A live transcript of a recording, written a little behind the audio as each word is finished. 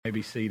May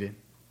be seated.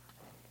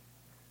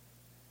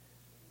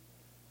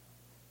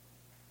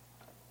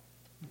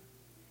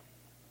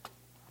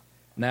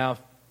 Now, if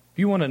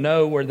you want to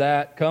know where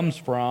that comes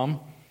from,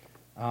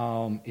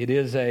 it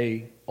is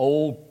a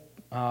old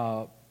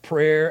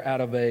prayer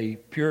out of a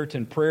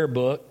Puritan prayer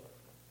book,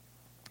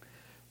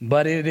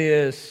 but it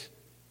is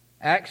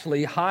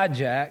actually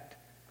hijacked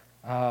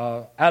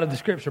out of the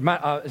Scripture.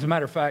 As a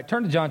matter of fact,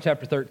 turn to John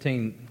chapter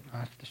 13.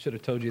 I should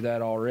have told you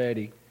that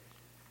already.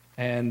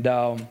 And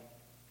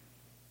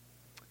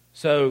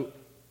so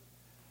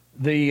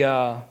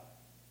the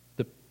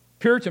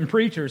Puritan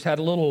preachers had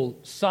a little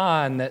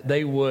sign that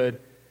they would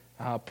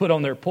put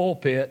on their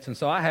pulpits, and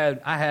so I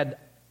had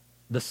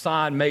the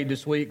sign made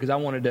this week because I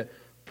wanted to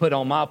put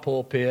on my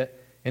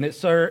pulpit, and it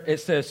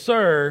says,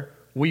 "Sir,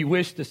 we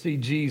wish to see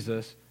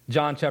Jesus."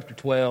 John chapter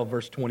 12,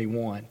 verse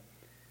 21,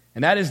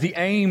 and that is the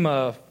aim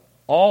of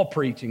all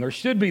preaching, or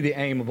should be the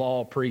aim of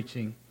all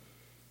preaching,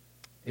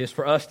 is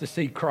for us to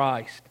see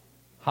Christ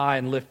high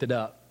and lifted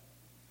up.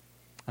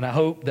 And I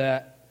hope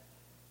that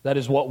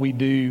is what we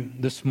do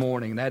this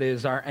morning. That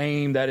is our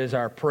aim. That is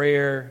our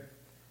prayer.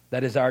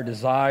 That is our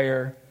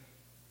desire,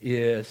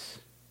 is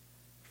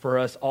for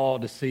us all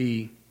to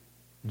see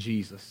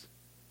Jesus.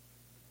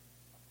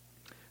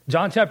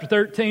 John chapter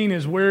 13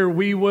 is where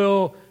we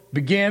will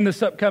begin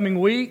this upcoming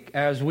week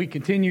as we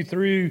continue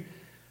through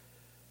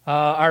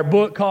our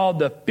book called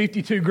The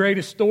 52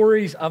 Greatest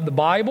Stories of the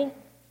Bible.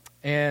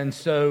 And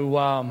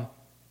so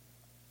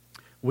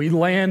we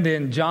land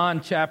in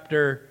John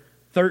chapter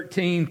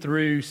 13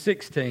 through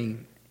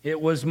 16.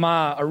 It was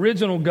my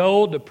original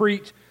goal to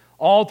preach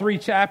all 3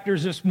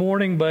 chapters this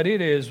morning, but it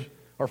is,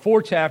 or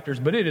 4 chapters,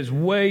 but it is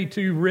way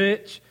too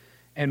rich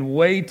and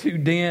way too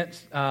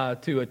dense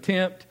to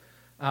attempt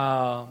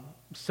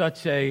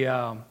such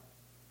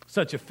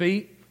a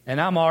feat. And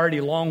I'm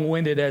already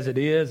long-winded as it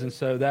is, and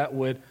so that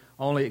would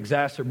only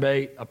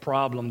exacerbate a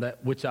problem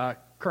which I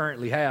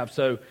currently have.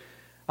 So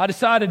I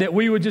decided that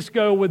we would just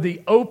go with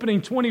the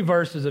opening 20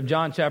 verses of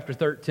John chapter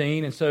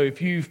 13. And so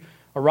if you've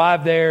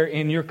arrived there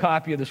in your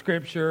copy of the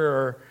Scripture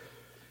or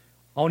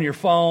on your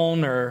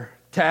phone or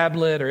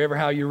tablet or ever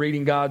how you're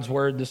reading God's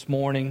Word this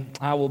morning,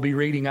 I will be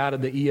reading out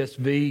of the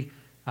ESV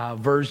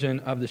version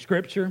of the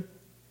Scripture.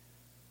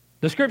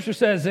 The Scripture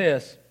says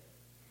this: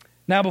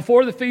 "Now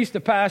before the feast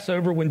of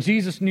Passover, when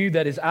Jesus knew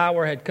that his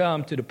hour had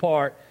come to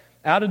depart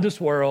out of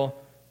this world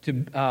to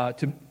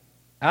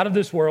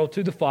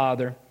the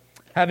Father,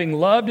 having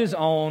loved his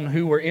own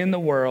who were in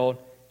the world,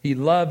 he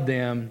loved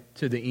them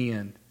to the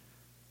end."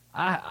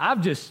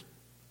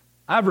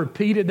 I've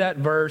repeated that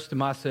verse to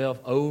myself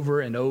over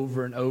and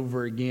over and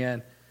over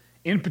again.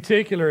 In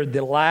particular,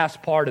 the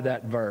last part of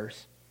that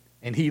verse.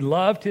 And he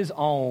loved his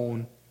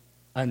own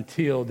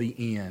until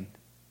the end.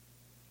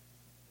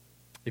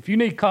 If you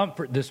need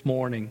comfort this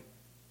morning,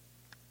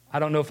 I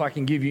don't know if I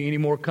can give you any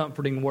more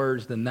comforting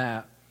words than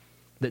that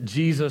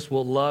Jesus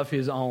will love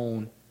his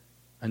own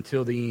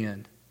until the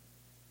end.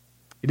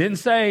 He didn't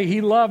say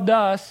he loved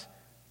us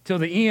till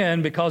the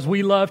end because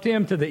we loved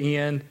him to the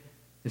end.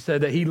 It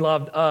said that he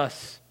loved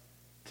us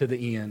to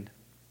the end.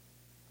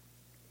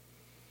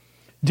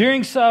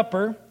 During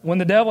supper, when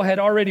the devil had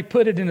already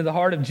put it into the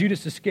heart of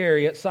Judas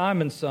Iscariot,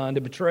 Simon's son,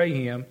 to betray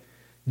him,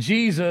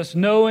 Jesus,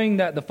 knowing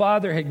that the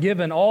Father had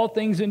given all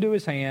things into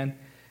his hand,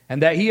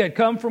 and that he had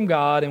come from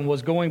God and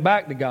was going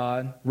back to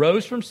God,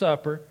 rose from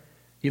supper.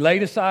 He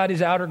laid aside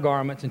his outer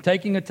garments, and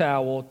taking a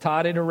towel,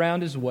 tied it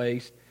around his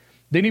waist.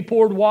 Then he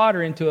poured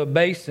water into a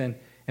basin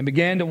and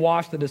began to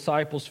wash the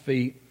disciples'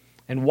 feet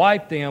and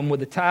wiped them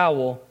with a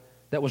towel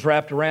that was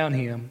wrapped around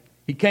him.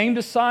 He came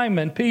to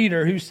Simon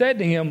Peter, who said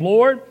to him,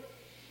 "Lord,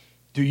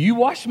 do you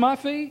wash my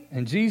feet?"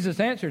 And Jesus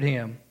answered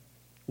him,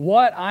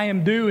 "What I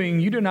am doing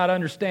you do not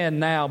understand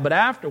now, but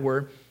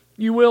afterward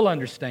you will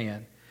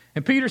understand."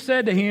 And Peter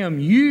said to him,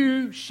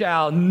 "You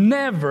shall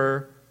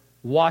never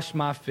wash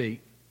my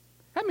feet."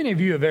 How many of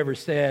you have ever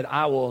said,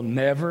 "I will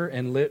never,"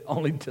 and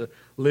only to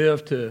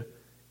live to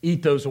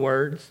eat those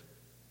words?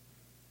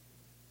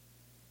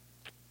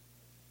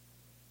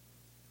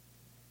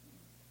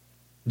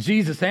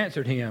 Jesus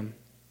answered him,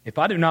 "If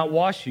I do not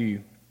wash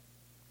you,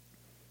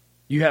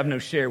 you have no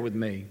share with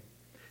me."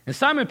 And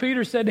Simon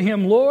Peter said to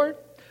him, "Lord,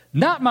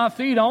 not my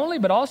feet only,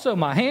 but also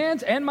my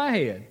hands and my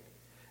head."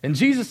 And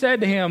Jesus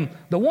said to him,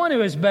 "The one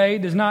who is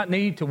bathed does not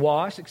need to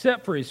wash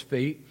except for his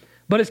feet,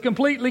 but is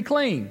completely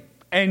clean.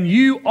 And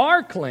you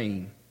are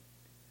clean,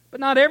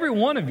 but not every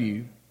one of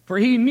you." For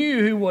he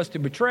knew who was to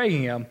betray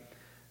him.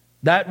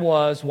 That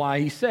was why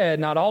he said,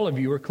 "Not all of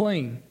you are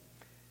clean."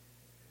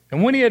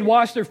 And when he had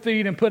washed their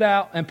feet and put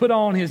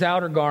on his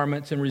outer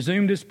garments and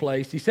resumed his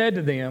place, he said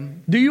to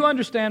them, "Do you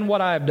understand what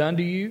I have done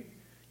to you?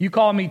 You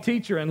call me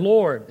teacher and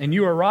Lord, and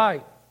you are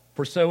right,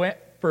 for so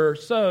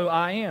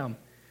I am.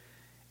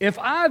 If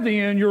I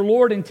then, your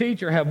Lord and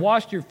teacher, have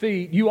washed your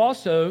feet, you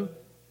also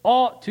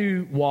ought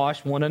to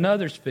wash one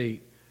another's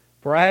feet.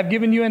 For I have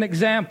given you an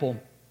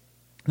example,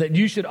 that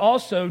you should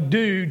also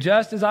do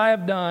just as I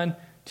have done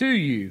to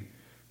you.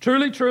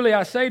 Truly, truly,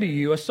 I say to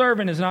you, a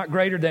servant is not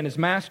greater than his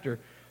master,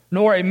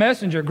 nor a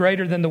messenger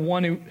greater than the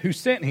one who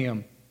sent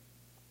him.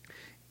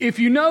 If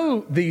you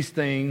know these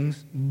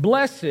things,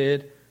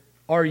 blessed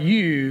are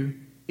you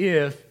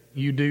if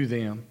you do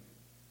them.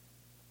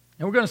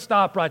 And we're going to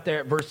stop right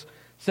there at verse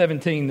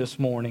 17 this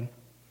morning.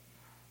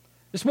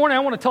 This morning I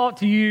want to talk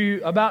to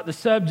you about the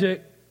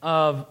subject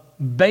of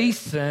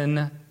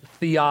Basin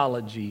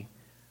theology.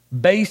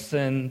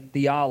 Basin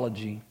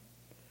theology.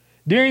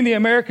 During the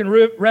American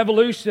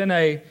Revolution,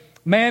 a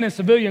man in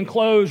civilian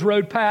clothes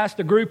rode past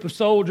a group of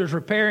soldiers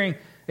repairing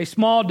a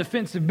small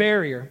defensive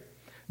barrier.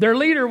 Their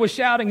leader was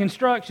shouting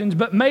instructions,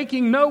 but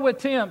making no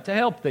attempt to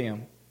help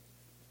them.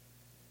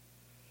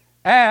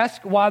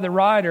 Asked why the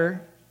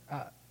rider,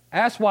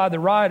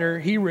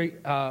 he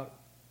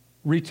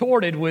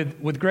retorted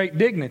with great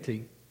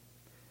dignity,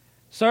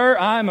 "Sir,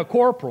 I am a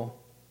corporal."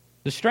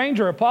 The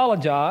stranger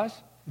apologized,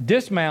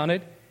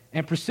 dismounted,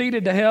 and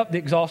proceeded to help the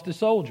exhausted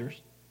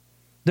soldiers.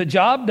 The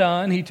job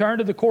done, he turned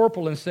to the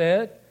corporal and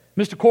said,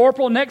 "Mr.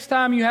 Corporal, next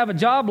time you have a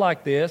job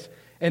like this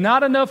and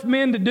not enough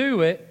men to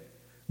do it,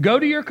 go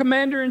to your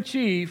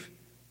commander-in-chief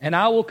and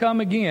I will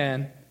come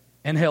again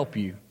and help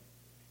you."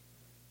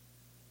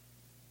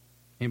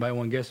 Anybody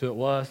want to guess who it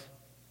was?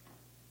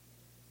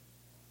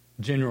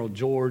 General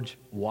George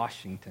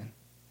Washington.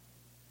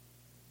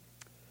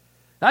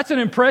 That's an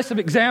impressive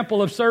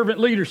example of servant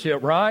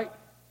leadership, right?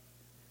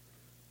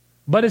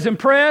 But as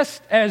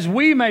impressed as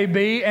we may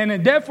be,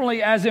 and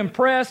definitely as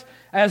impressed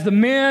as the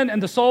men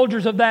and the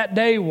soldiers of that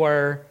day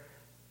were,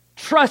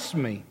 trust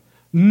me,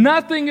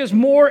 nothing is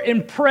more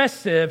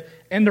impressive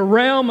in the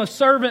realm of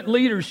servant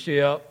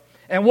leadership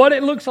and what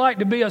it looks like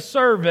to be a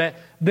servant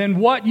than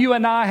what you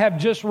and I have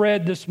just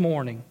read this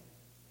morning.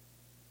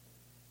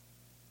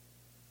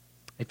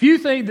 If you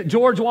think that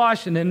George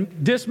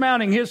Washington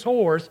dismounting his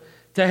horse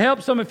to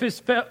help some of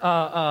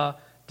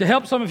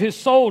his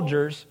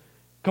soldiers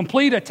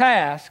complete a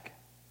task,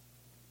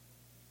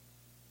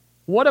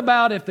 what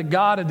about if the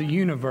God of the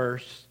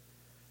universe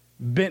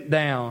bent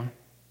down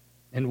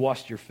and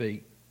washed your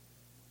feet?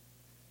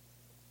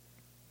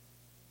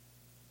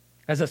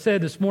 As I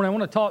said this morning, I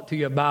want to talk to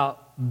you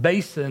about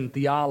Basin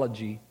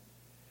theology.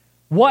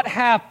 What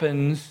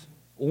happens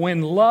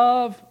when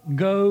love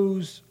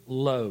goes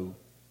low?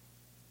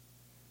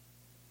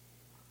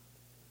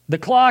 The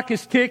clock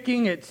is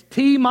ticking. It's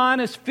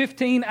T-minus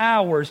 15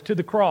 hours to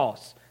the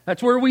cross.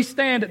 That's where we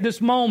stand at this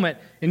moment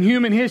in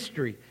human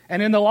history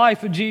and in the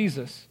life of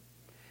Jesus.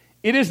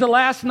 It is the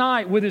last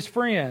night with his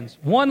friends.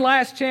 One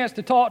last chance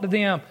to talk to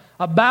them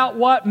about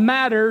what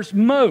matters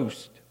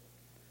most.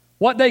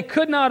 What they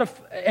could not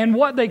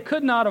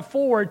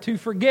afford to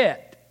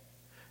forget.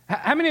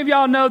 How many of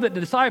y'all know that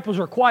the disciples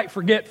were quite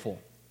forgetful?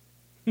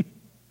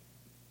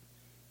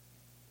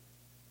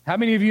 How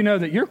many of you know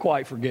that you're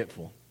quite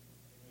forgetful?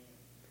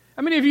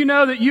 How many of you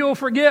know that you'll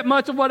forget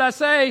much of what I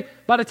say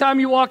by the time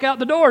you walk out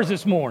the doors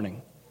this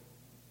morning?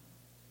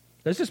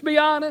 Let's just be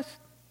honest.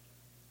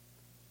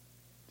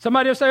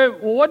 Somebody will say,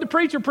 "Well, what did the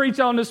preacher preach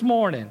on this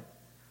morning?"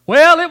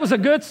 "Well, it was a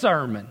good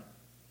sermon."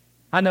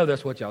 I know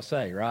that's what y'all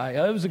say, right?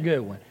 It was a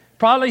good one.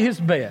 Probably his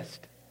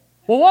best.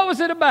 Well, what was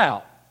it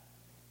about?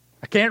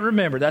 I can't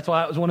remember. That's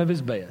why it was one of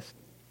his best.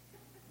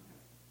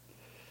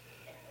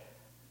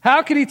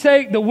 How could he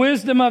take the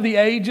wisdom of the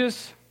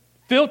ages,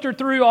 filter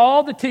through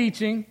all the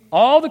teaching,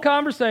 all the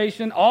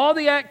conversation, all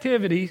the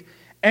activities,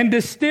 and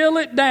distill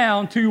it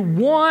down to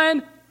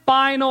one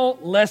final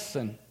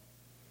lesson?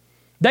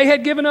 They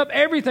had given up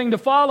everything to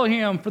follow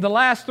him for the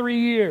last 3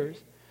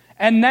 years,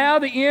 and now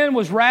the end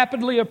was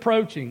rapidly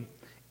approaching.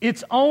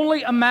 It's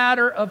only a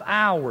matter of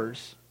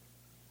hours.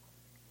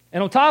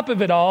 And on top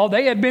of it all,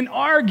 they had been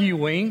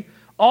arguing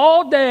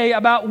all day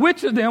about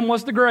which of them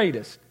was the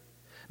greatest.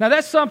 Now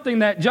that's something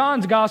that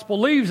John's gospel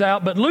leaves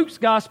out, but Luke's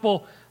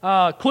gospel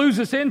clues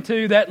us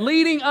into that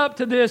leading up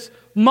to this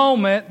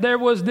moment, there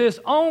was this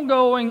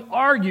ongoing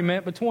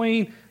argument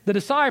between the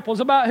disciples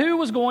about who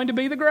was going to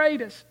be the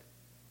greatest.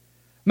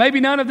 Maybe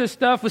none of this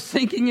stuff was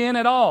sinking in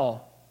at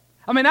all.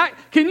 I mean,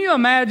 can you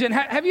imagine,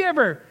 have you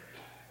ever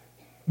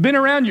been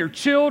around your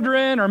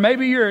children, or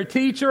maybe you're a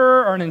teacher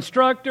or an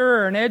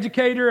instructor or an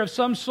educator of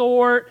some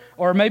sort,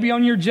 or maybe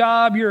on your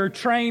job you're a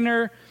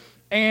trainer,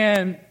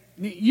 and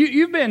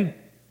you've been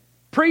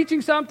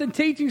preaching something,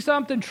 teaching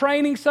something,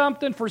 training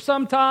something for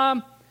some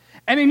time,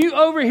 and then you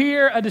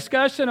overhear a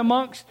discussion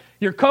amongst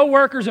your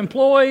coworkers,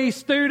 employees,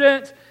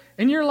 students,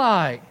 and you're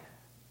like,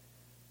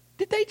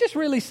 did they just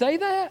really say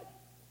that?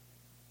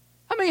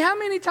 I mean, how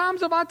many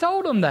times have I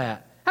told them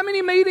that? How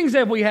many meetings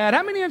have we had?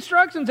 How many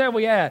instructions have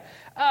we had?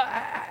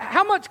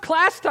 How much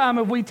class time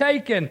have we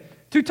taken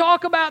to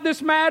talk about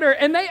this matter?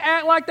 And they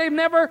act like they've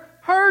never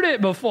heard it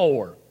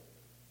before.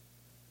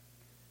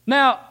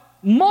 Now,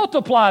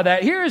 multiply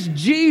that. Here is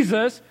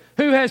Jesus,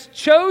 who has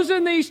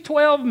chosen these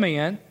 12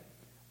 men,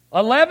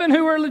 11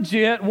 who are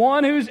legit,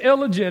 1 who's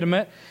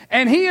illegitimate,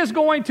 and he is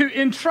going to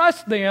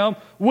entrust them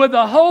with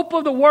the hope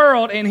of the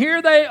world. And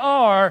here they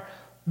are,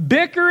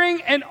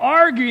 bickering and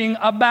arguing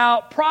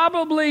about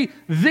probably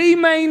the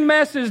main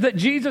message that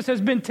Jesus has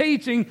been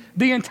teaching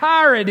the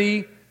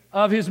entirety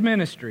of his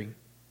ministry.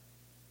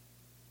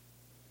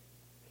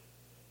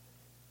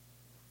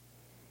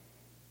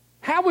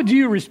 How would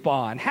you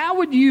respond? How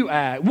would you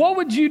act? What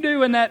would you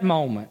do in that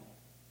moment?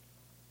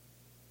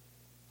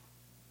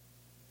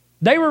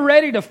 They were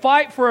ready to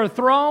fight for a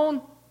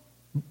throne,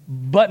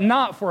 but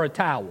not for a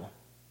towel.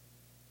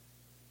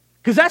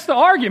 Because that's the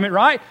argument,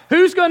 right?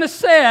 Who's going to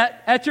sit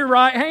at your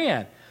right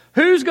hand?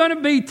 Who's going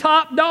to be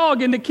top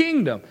dog in the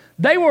kingdom?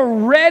 They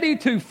were ready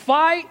to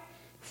fight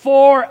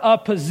for a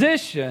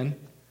position,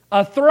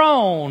 a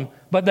throne,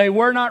 but they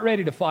were not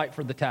ready to fight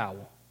for the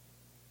towel.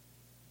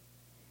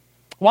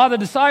 While the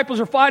disciples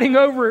are fighting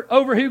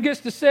over who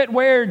gets to sit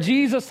where,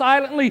 Jesus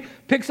silently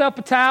picks up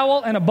a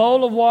towel and a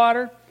bowl of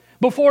water.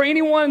 Before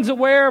anyone's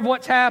aware of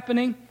what's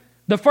happening,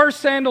 the first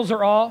sandals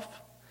are off.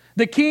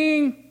 The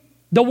king,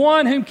 the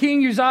one whom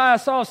King Uzziah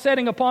saw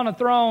sitting upon a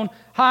throne,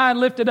 high and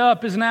lifted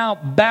up, is now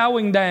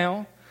bowing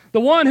down.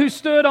 The one who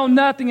stood on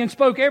nothing and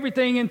spoke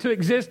everything into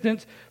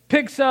existence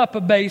picks up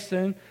a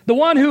basin. The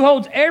one who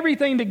holds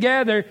everything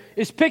together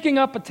is picking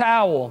up a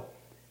towel.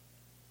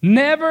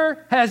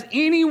 Never has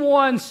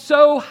anyone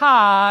so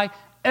high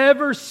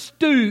ever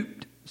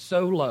stooped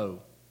so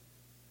low.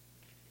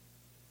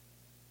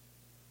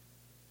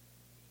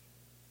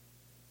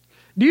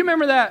 Do you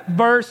remember that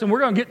verse? And we're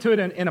going to get to it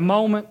in a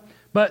moment.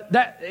 But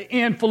that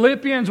in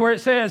Philippians where it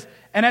says,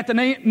 and at the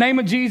name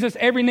of Jesus,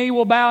 every knee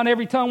will bow and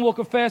every tongue will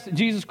confess that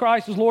Jesus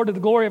Christ is Lord to the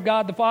glory of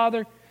God the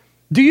Father.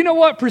 Do you know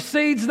what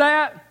precedes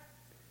that?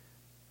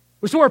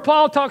 It's where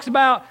Paul talks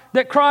about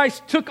that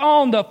Christ took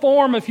on the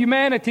form of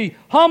humanity,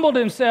 humbled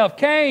himself,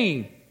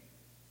 came,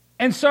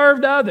 and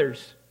served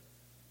others.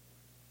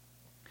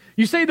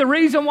 You see, the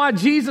reason why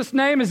Jesus'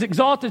 name is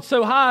exalted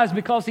so high is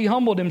because he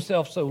humbled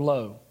himself so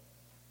low.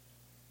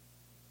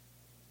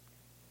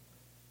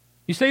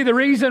 You see, the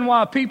reason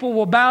why people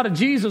will bow to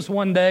Jesus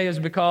one day is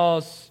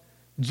because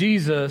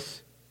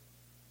Jesus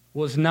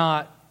was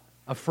not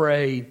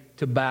afraid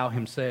to bow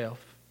himself.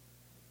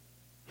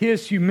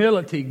 His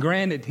humility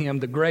granted him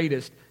the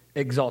greatest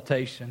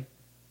exaltation.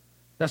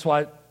 That's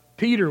why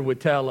Peter would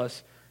tell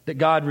us that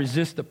God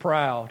resists the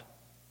proud,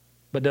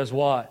 but does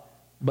what?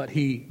 But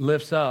he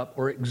lifts up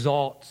or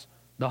exalts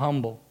the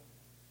humble.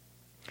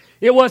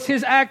 It was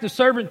his act of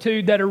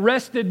servitude that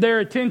arrested their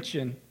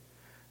attention.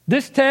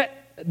 This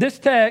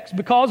text,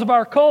 because of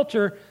our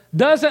culture,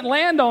 doesn't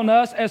land on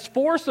us as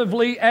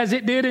forcibly as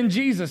it did in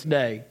Jesus'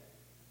 day.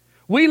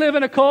 We live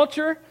in a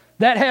culture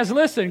that has,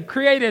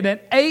 created an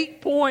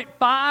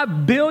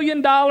 $8.5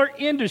 billion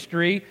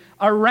industry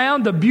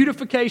around the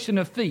beautification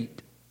of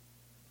feet.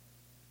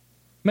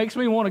 Makes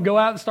me want to go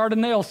out and start a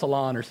nail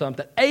salon or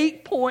something.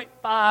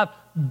 $8.5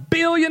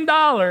 billion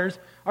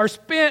are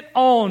spent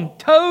on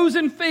toes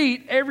and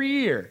feet every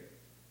year.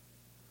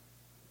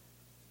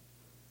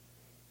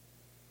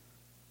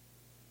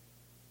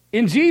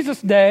 In Jesus'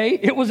 day,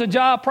 it was a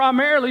job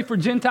primarily for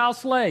Gentile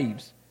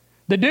slaves.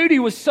 The duty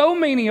was so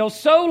menial,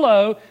 so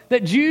low,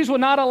 that Jews would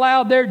not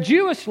allow their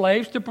Jewish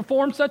slaves to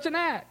perform such an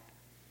act.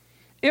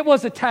 It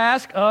was a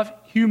task of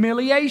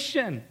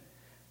humiliation.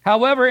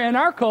 However, in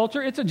our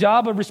culture, it's a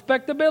job of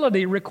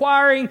respectability,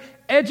 requiring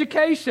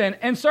education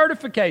and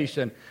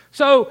certification.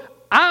 So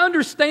I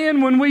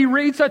understand when we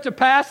read such a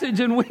passage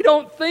and we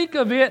don't think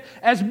of it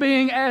as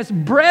being as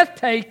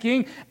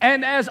breathtaking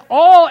and as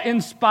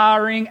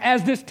awe-inspiring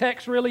as this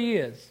text really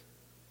is.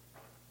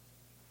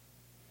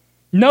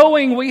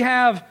 Knowing we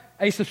have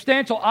a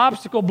substantial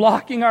obstacle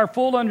blocking our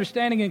full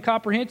understanding and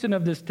comprehension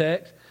of this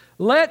text,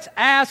 let's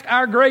ask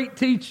our great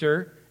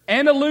teacher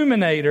and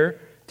illuminator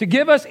to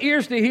give us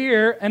ears to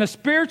hear and a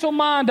spiritual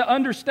mind to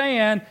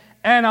understand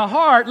and a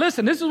heart.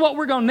 Listen, this is what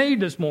we're going to need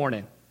this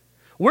morning.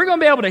 We're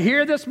going to be able to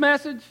hear this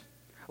message.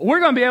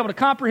 We're going to be able to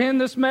comprehend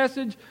this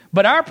message.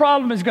 But our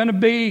problem is going to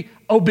be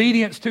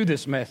obedience to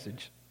this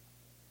message.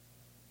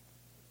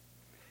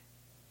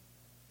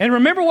 And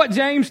remember what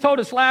James told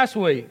us last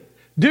week.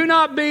 Do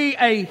not be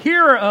a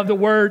hearer of the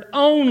word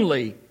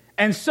only,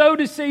 and so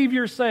deceive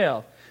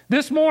yourself.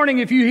 This morning,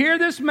 if you hear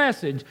this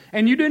message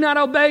and you do not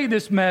obey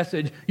this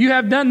message, you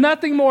have done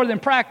nothing more than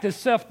practice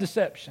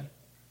self-deception.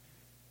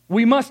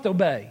 We must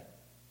obey.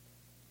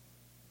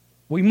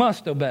 We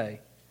must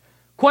obey.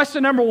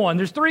 Question number one.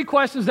 There's 3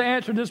 questions to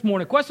answer this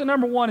morning. Question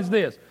number 1 is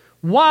this.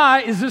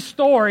 Why is this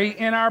story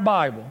in our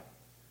Bible?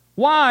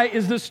 Why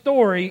is this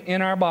story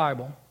in our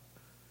Bible?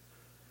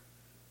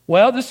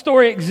 Well, this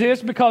story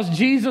exists because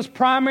Jesus'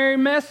 primary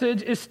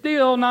message is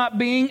still not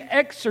being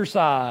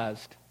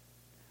exercised.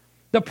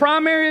 The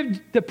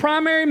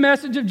primary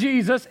message of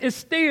Jesus is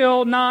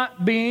still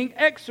not being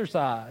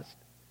exercised.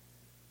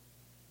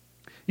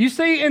 You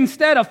see,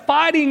 instead of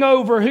fighting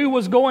over who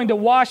was going to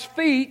wash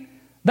feet,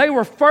 they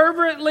were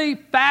fervently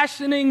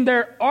fashioning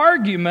their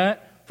argument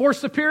for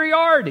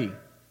superiority.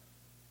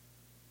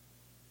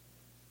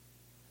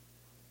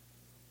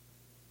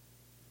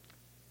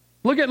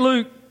 Look at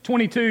Luke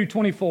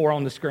 22:24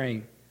 on the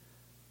screen.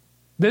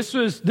 This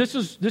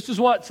is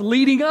what's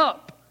leading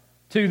up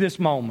to this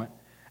moment.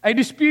 A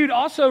dispute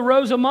also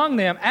rose among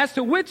them as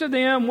to which of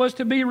them was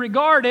to be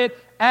regarded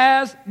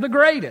as the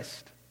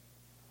greatest.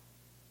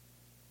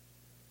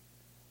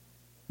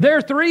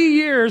 Their 3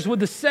 years with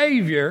the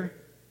Savior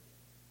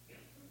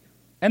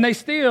And they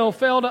still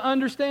fail to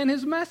understand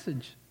his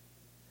message.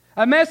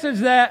 A message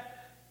that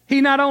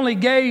he not only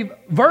gave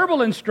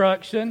verbal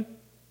instruction,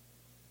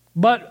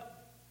 but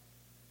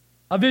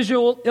a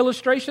visual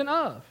illustration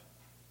of.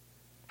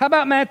 How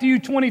about Matthew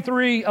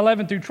 23,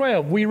 11 through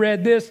 12? We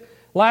read this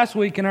last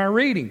week in our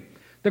reading.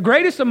 The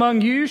greatest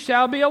among you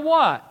shall be a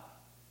what?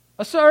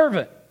 A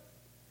servant.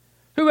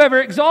 Whoever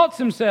exalts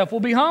himself will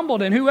be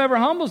humbled, and whoever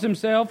humbles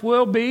himself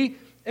will be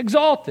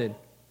exalted.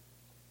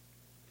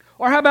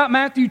 Or how about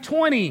Matthew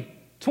 20,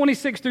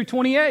 26 through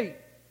 28?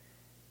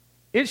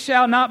 It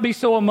shall not be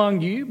so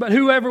among you, but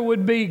whoever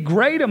would be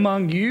great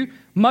among you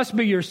must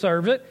be your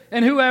servant,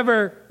 and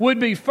whoever would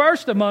be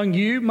first among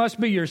you must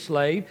be your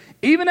slave.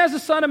 Even as the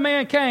Son of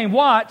Man came,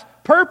 watch,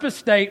 purpose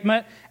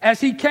statement,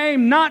 as he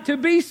came not to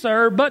be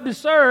served, but to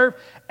serve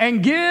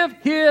and give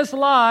his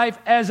life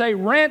as a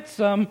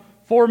ransom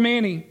for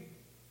many.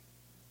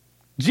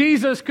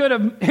 Jesus could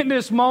have, in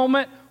this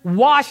moment,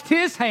 washed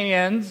his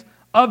hands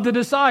of the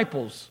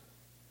disciples.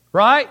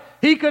 Right?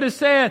 He could have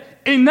said,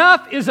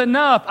 enough is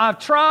enough. I've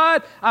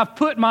tried. I've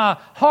put my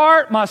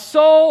heart, my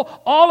soul,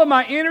 all of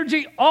my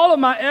energy, all of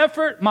my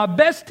effort, my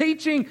best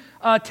teaching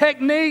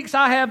techniques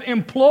I have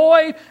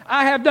employed.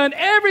 I have done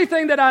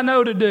everything that I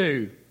know to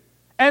do.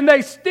 And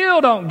they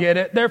still don't get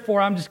it.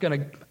 Therefore,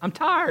 I'm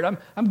tired.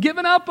 I'm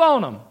giving up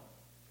on them.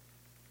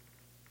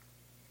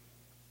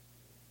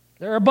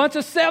 They're a bunch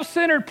of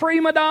self-centered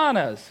prima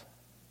donnas.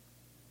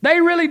 They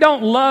really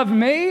don't love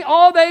me.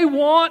 All they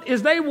want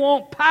is they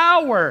want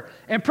power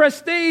and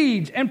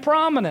prestige and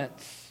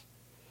prominence.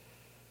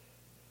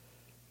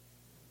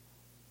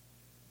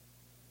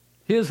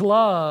 His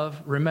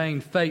love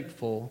remained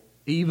faithful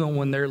even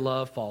when their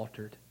love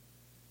faltered.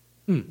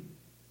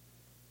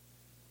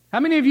 How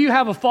many of you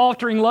have a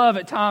faltering love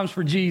at times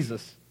for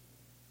Jesus?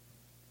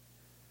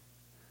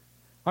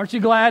 Aren't you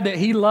glad that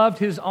He loved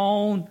His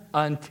own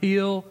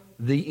until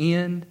the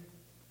end?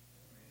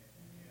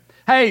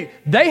 Hey,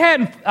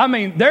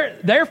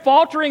 they're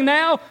faltering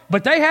now,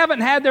 but they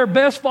haven't had their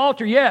best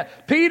falter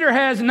yet. Peter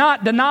has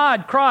not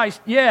denied Christ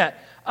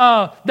yet.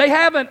 They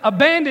haven't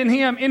abandoned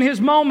Him in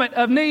His moment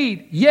of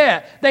need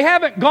yet. They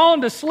haven't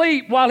gone to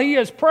sleep while He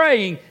is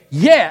praying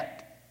yet.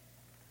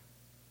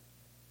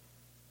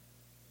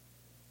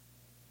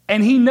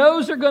 And He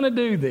knows they're going to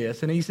do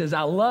this. And He says,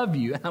 I love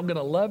you, and I'm going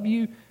to love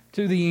you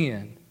to the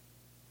end.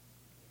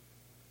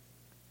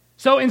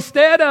 So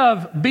instead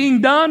of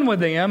being done with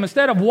them,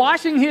 instead of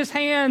washing His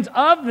hands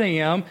of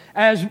them,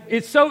 as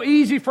it's so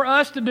easy for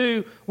us to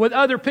do with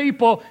other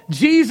people,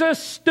 Jesus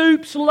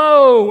stoops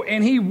low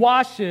and He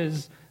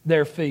washes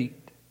their feet.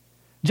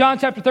 John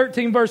chapter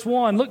 13, verse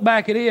 1, look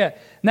back at it.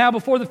 Now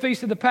before the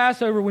feast of the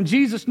Passover, when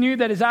Jesus knew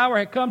that His hour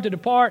had come to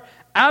depart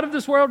out of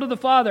this world to the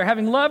Father,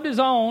 having loved His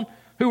own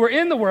who were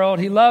in the world,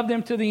 He loved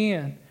them to the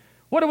end.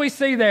 What do we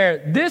see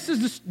there?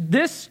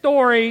 This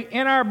story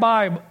in our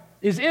Bible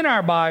is in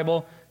our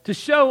Bible to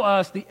show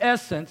us the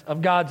essence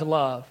of God's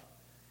love.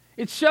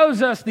 It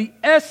shows us the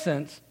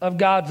essence of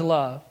God's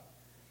love.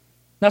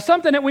 Now,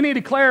 something that we need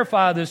to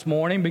clarify this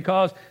morning,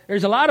 because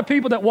there's a lot of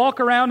people that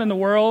walk around in the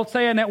world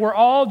saying that we're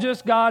all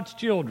just God's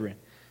children.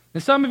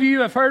 And some of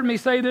you have heard me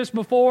say this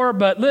before,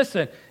 but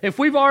listen, if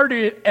we've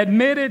already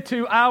admitted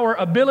to our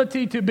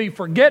ability to be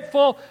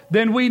forgetful,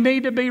 then we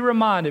need to be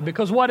reminded,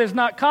 because what is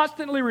not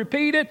constantly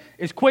repeated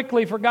is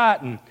quickly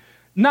forgotten.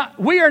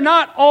 We are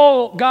not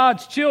all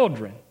God's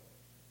children.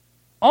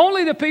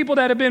 Only the people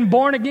that have been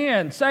born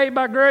again, saved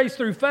by grace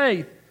through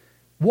faith,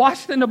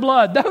 washed in the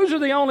blood, those are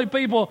the only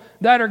people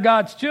that are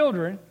God's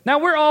children. Now,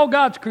 we're all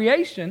God's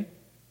creation.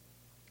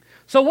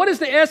 So what is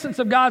the essence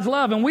of God's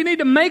love? And we need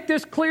to make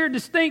this clear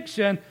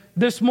distinction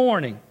this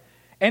morning.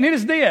 And it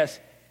is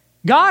this: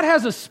 God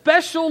has a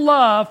special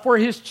love for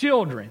His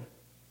children.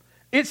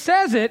 It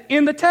says it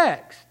in the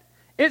text.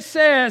 It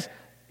says,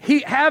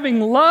 He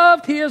having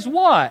loved His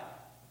what?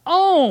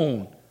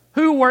 Own,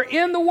 who were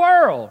in the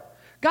world.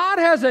 God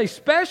has a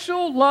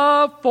special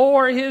love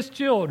for His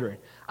children.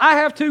 I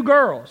have 2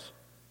 girls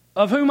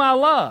of whom I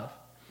love.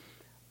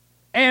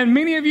 And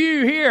many of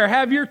you here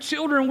have your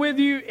children with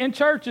you in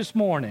church this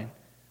morning,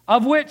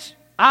 of which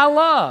I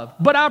love.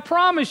 But I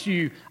promise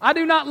you, I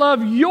do not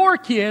love your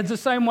kids the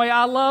same way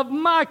I love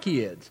my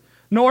kids.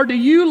 Nor do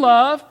you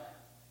love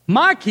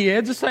my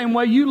kids the same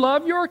way you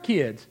love your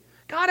kids.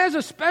 God has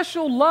a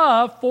special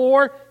love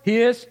for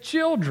His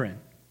children.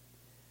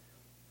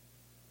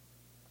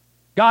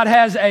 God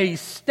has a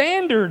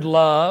standard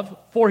love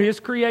for His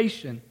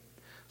creation.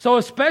 So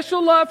a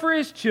special love for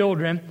His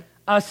children,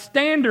 a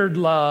standard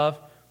love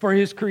for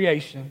His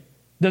creation.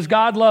 Does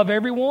God love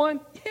everyone?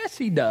 Yes,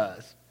 He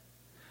does.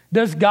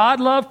 Does God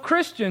love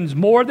Christians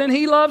more than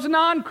He loves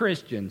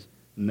non-Christians?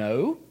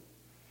 No.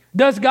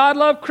 Does God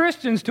love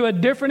Christians to a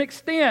different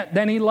extent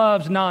than He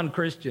loves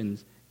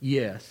non-Christians?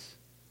 Yes.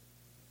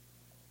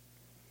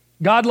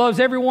 God loves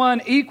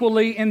everyone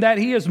equally in that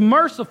He is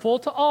merciful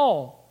to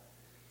all.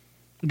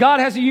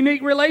 God has a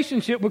unique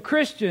relationship with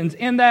Christians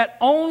in that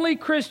only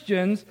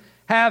Christians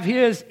have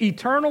His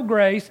eternal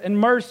grace and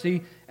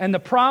mercy and the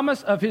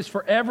promise of His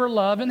forever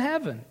love in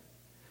heaven.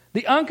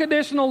 The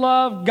unconditional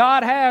love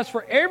God has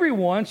for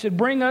everyone should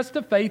bring us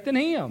to faith in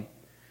Him,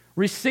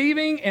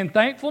 receiving in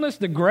thankfulness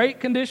the great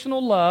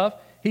conditional love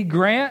He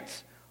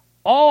grants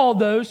all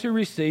those who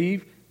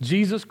receive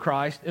Jesus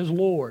Christ as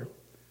Lord.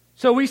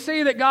 So we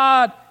see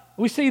that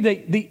we see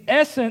the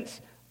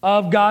essence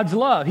of God's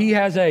love. He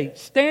has a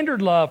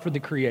standard love for the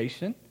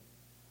creation,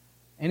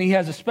 and He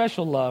has a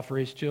special love for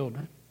His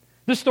children.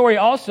 This story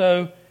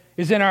also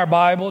is in our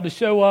Bible to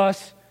show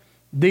us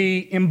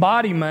the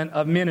embodiment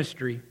of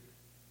ministry.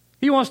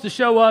 He wants to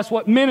show us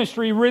what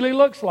ministry really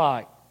looks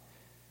like.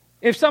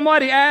 If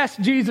somebody asks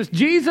Jesus,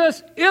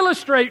 "Jesus,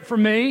 illustrate for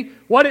me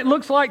what it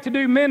looks like to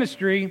do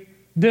ministry,"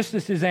 this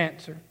is His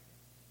answer.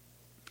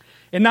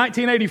 In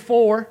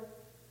 1984,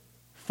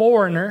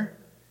 Foreigner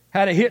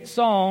had a hit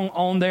song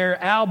on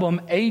their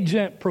album,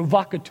 Agent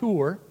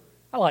Provocateur.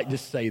 I like to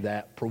say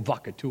that,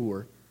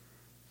 provocateur.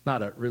 It's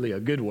not really a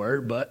good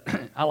word, but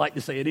I like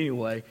to say it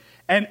anyway.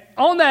 And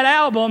on that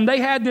album, they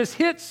had this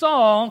hit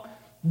song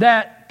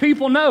that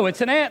people know.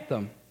 It's an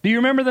anthem. Do you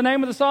remember the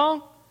name of the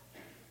song?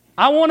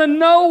 I want to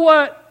know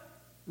what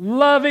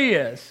love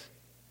is.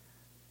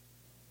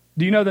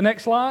 Do you know the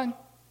next line?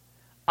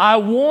 I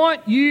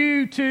want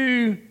you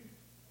to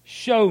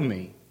show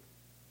me.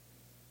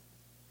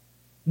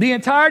 The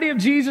entirety of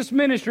Jesus'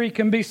 ministry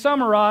can be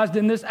summarized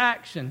in this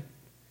action.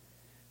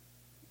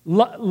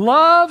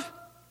 Love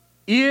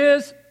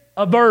is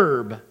a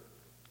verb.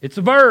 It's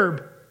a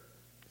verb.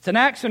 It's an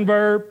action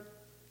verb.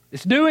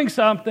 It's doing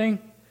something,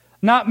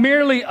 not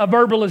merely a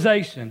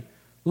verbalization.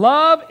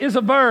 Love is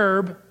a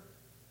verb,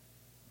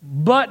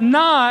 but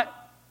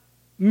not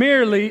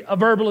merely a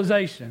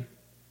verbalization.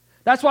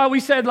 That's why we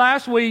said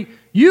last week,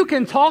 you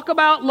can talk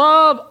about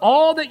love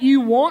all that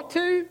you want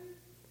to,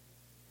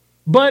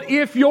 but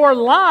if your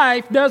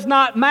life does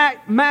not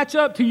match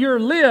up to your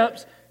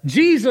lips,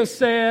 Jesus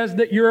says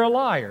that you're a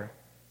liar.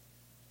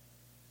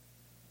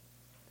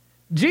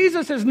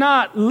 Jesus is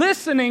not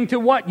listening to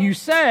what you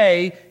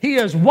say, He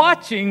is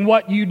watching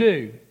what you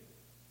do.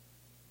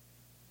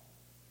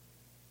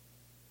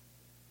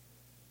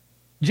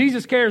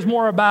 Jesus cares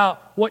more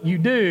about what you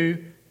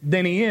do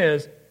than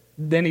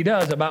He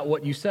does about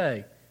what you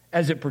say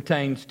as it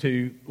pertains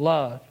to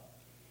love.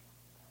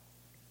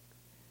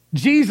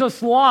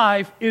 Jesus'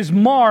 life is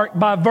marked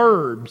by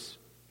verbs.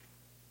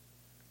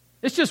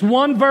 It's just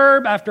one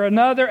verb after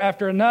another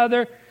after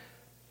another.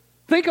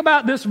 Think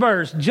about this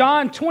verse,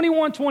 John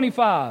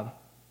 21:25.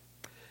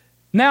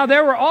 Now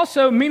there were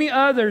also many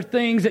other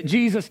things that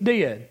Jesus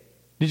did.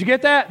 Did you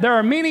get that? There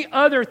are many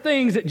other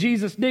things that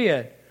Jesus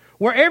did.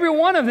 Were every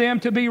one of them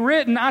to be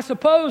written, I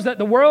suppose that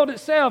the world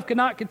itself could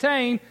not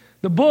contain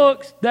the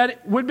books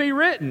that would be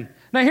written.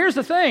 Now here's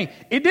the thing.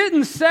 It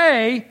didn't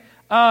say,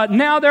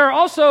 now there are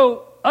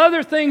also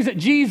other things that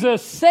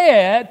Jesus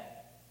said,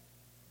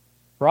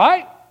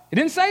 right? It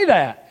didn't say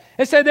that.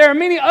 It said there are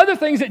many other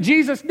things that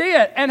Jesus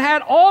did. And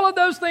had all of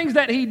those things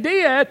that He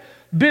did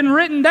been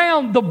written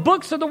down, the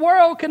books of the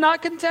world could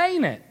not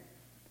contain it.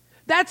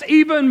 That's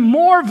even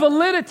more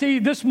validity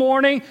this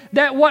morning,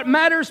 that what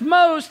matters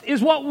most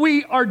is what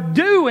we are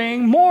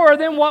doing more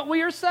than what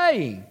we are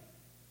saying.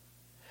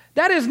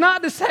 That is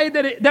not to say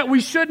that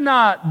we should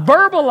not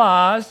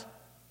verbalize,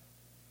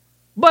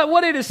 but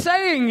what it is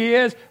saying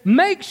is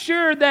make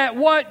sure that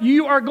what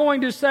you are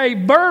going to say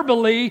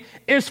verbally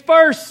is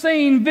first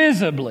seen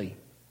visibly.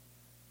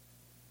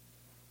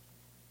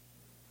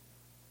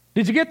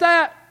 Did you get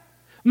that?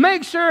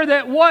 Make sure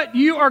that what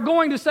you are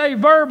going to say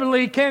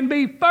verbally can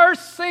be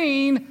first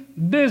seen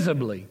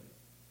visibly.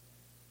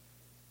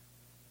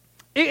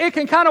 It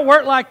can kind of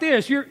work like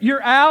this.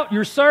 You're out,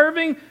 you're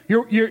serving,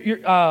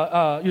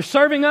 you're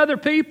serving other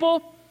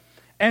people,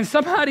 and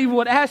somebody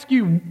would ask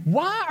you,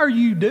 "Why are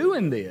you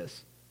doing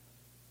this?"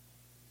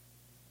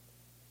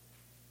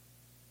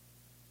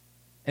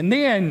 And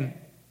then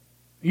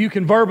you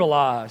can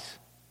verbalize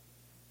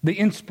the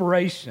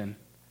inspiration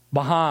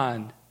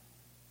behind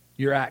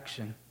your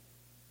action.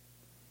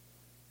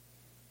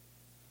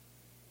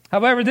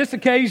 However, this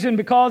occasion,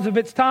 because of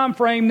its time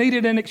frame,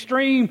 needed an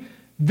extreme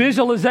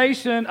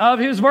visualization of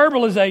His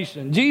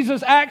verbalization.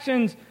 Jesus'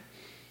 actions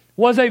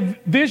was a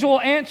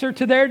visual answer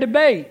to their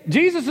debate.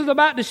 Jesus is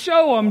about to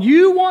show them,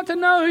 you want to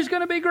know who's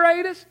going to be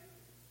greatest?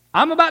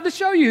 I'm about to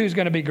show you who's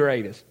going to be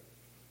greatest.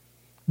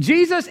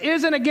 Jesus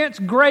isn't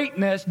against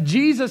greatness.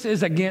 Jesus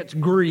is against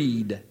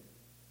greed.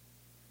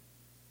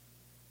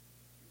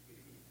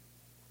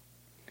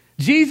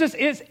 Jesus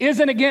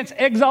isn't against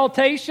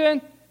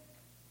exaltation,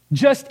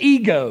 just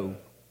ego.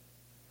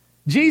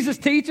 Jesus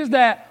teaches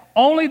that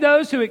only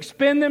those who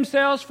expend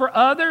themselves for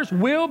others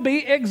will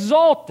be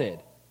exalted.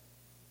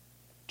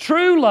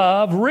 True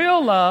love,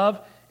 real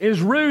love,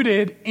 is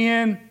rooted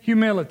in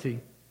humility.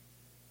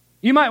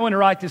 You might want to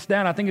write this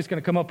down. I think it's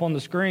going to come up on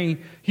the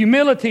screen.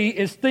 Humility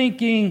is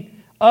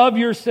thinking of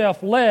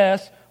yourself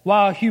less,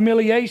 while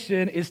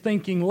humiliation is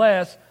thinking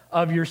less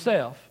of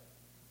yourself.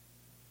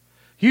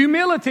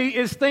 Humility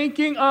is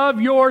thinking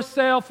of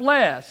yourself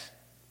less.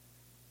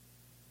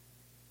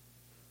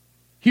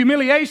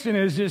 Humiliation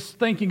is just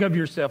thinking of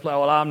yourself like,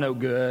 well, I'm no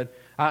good.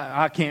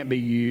 I can't be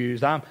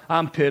used.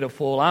 I'm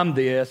pitiful. I'm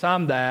this.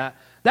 I'm that.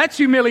 That's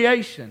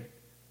humiliation.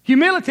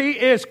 Humility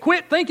is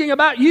quit thinking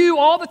about you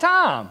all the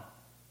time.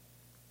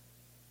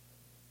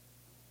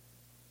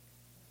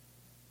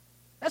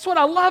 That's what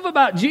I love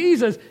about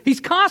Jesus. He's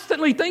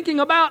constantly thinking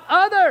about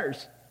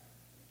others.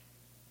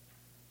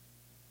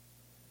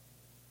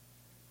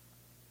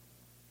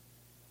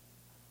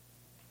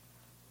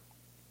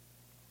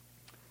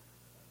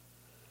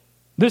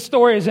 This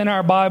story is in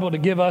our Bible to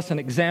give us an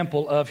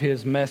example of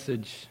his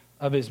message,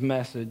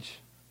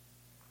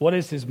 What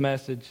is his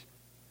message?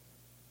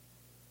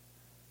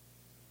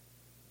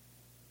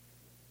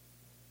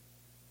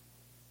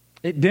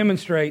 It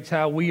demonstrates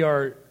how we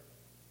are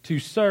to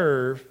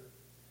serve.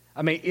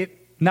 It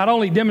not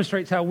only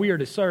demonstrates how we are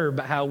to serve,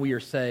 but how we are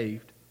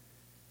saved.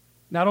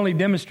 Not only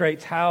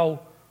demonstrates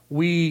how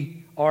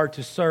we are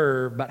to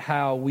serve, but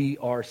how we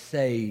are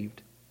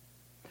saved.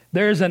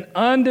 There's an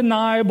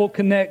undeniable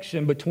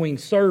connection between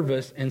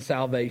service and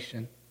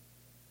salvation.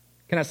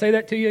 Can I say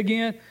that to you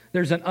again?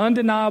 There's an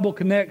undeniable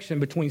connection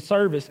between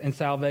service and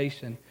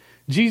salvation.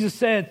 Jesus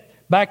said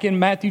back in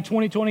Matthew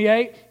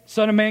 20:28,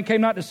 Son of Man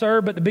came not to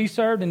serve, but to be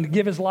served and to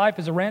give his life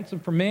as a ransom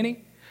for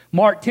many.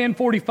 Mark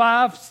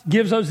 10:45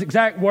 gives those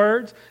exact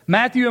words.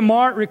 Matthew and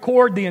Mark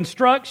record the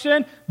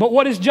instruction, but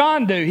what does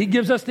John do? He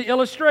gives us the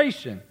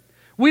illustration.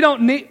 We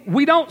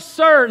don't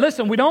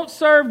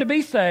serve to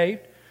be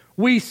saved.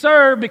 We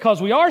serve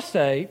because we are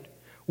saved.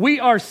 We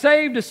are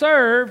saved to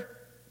serve,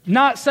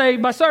 not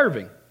saved by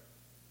serving.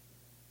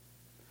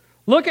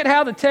 Look at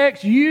how the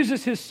text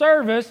uses his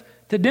service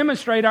to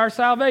demonstrate our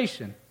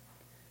salvation.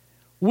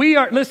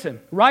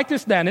 Write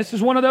this down. This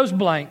is one of those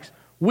blanks.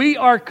 We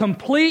are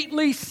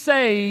completely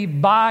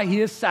saved by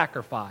his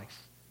sacrifice.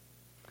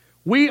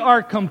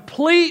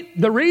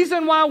 The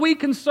reason why we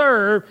can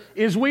serve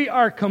is we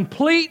are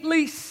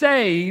completely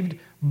saved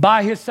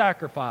by his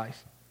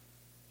sacrifice.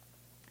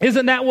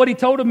 Isn't that what he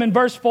told them in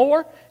verse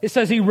 4? It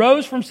says he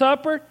rose from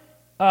supper.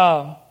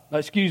 Not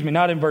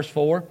in verse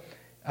 4.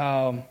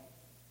 Let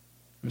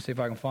me see if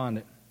I can find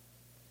it.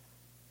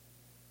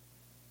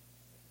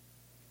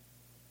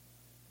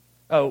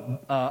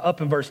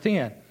 Up in verse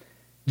 10.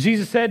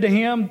 Jesus said to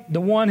him,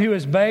 the one who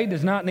is bathed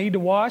does not need to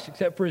wash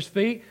except for his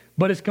feet,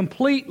 but is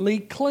completely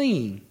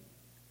clean.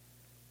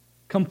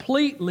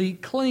 Completely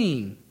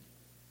clean.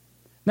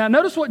 Now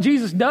notice what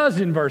Jesus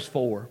does in verse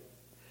 4.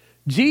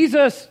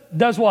 Jesus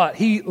does what?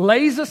 He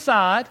lays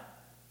aside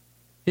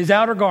his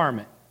outer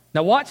garment.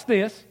 Now watch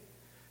this.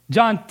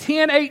 John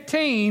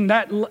 10:18,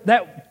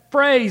 that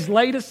phrase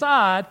laid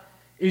aside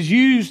is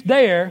used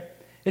there.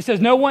 It says,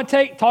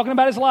 talking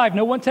about his life,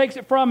 no one takes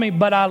it from me,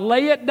 but I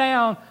lay it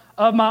down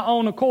of my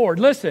own accord.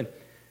 Listen,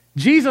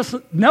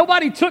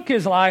 nobody took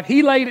his life,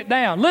 he laid it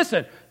down.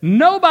 Listen,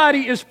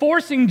 nobody is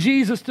forcing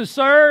Jesus to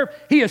serve.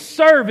 He is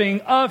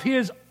serving of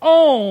his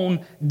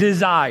own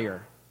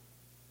desire.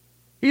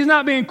 He's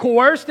not being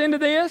coerced into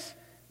this.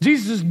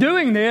 Jesus is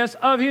doing this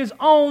of his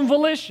own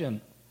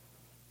volition.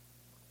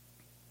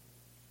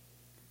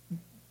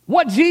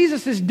 What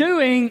Jesus is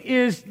doing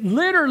is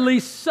literally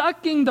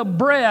sucking the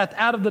breath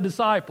out of the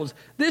disciples.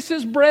 This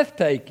is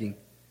breathtaking.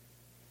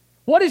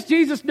 What is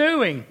Jesus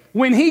doing?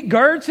 When he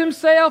girds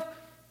himself,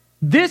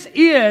 this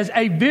is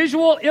a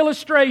visual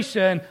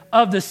illustration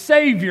of the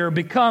Savior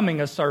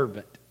becoming a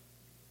servant.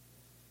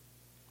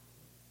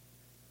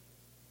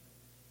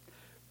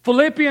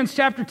 Philippians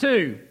chapter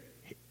 2.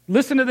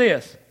 Listen to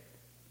this.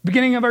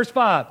 Beginning of verse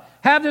 5.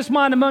 Have this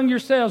mind among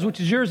yourselves, which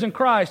is yours in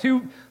Christ,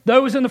 who,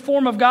 though was in the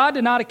form of God,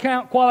 did not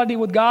account equality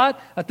with God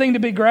a thing to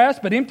be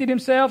grasped, but emptied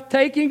himself,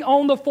 taking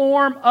on the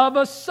form of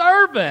a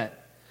servant.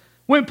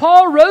 When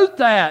Paul wrote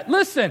that,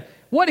 listen,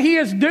 what he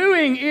is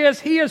doing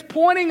is he is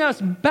pointing us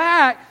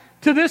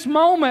back to this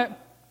moment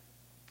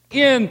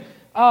in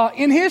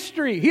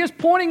history. He is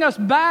pointing us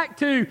back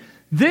to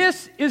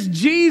this is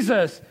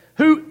Jesus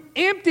who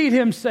emptied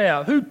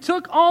himself, who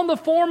took on the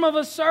form of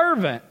a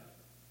servant.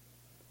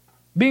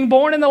 Being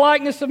born in the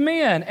likeness of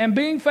men and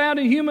being found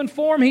in human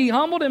form, he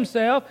humbled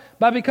himself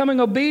by becoming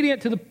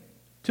obedient to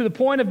the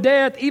point of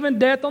death, even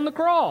death on the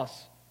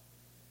cross.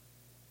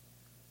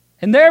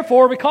 And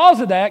therefore, because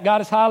of that,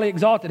 God has highly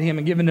exalted him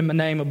and given him a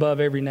name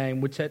above every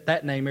name, which at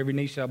that name every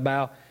knee shall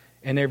bow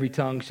and every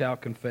tongue shall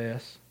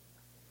confess.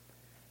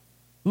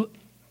 Look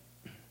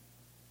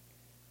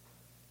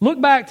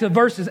back to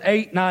verses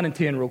 8, 9, and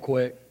 10 real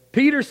quick.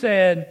 Peter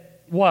said,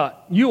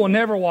 what? You will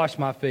never wash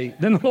my feet.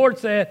 Then the Lord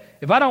said,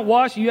 if I don't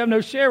wash you, you have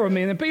no share with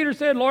me. And then Peter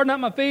said, Lord, not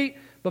my feet,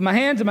 but my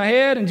hands and my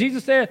head. And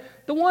Jesus said,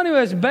 the one who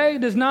has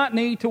bathed does not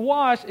need to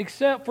wash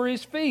except for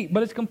his feet,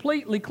 but it's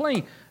completely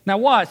clean. Now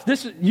watch,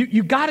 this is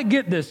you got to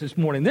get this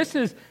morning. This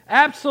is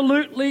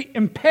absolutely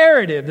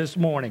imperative this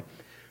morning.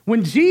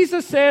 When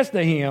Jesus says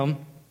to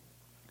him,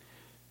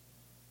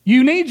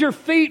 you need your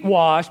feet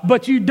washed,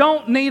 but you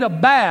don't need a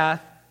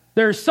bath,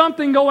 there's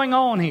something going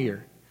on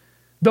here.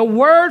 The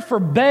word for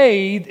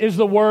bathe is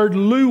the word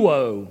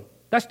luo.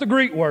 That's the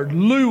Greek word,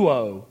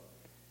 luo,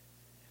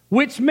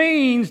 which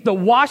means the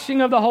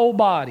washing of the whole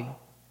body.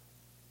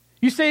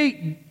 You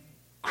see,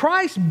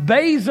 Christ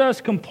bathes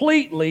us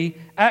completely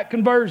at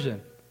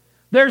conversion.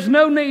 There's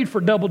no need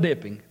for double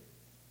dipping.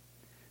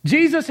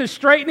 Jesus is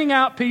straightening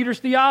out Peter's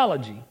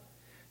theology.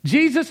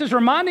 Jesus is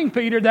reminding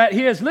Peter that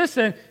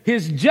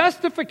his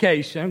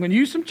justification, I'm going to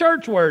use some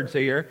church words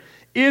here,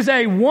 is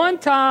a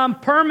one-time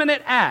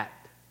permanent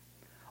act.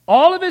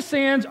 All of his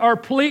sins are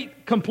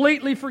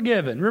completely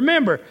forgiven.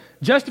 Remember,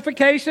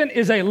 justification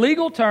is a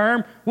legal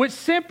term which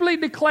simply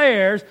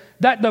declares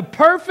that the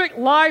perfect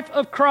life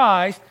of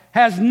Christ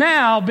has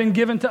now been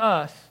given to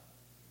us.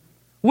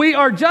 We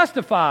are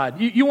justified.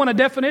 You want a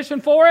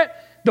definition for it?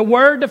 The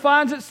word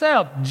defines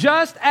itself.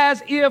 Just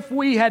as if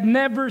we had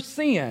never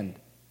sinned.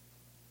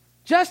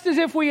 Just as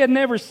if we had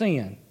never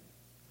sinned.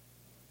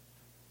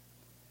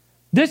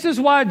 This is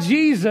why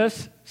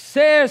Jesus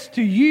says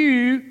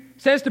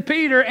to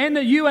Peter and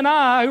to you and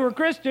I who are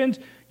Christians,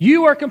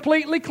 you are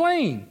completely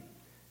clean.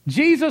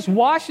 Jesus'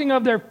 washing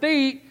of their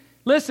feet,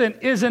 listen,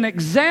 is an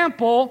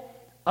example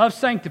of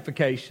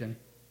sanctification.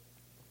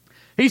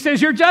 He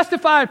says, you're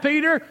justified,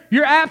 Peter.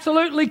 You're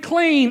absolutely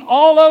clean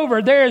all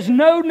over. There is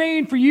no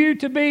need for you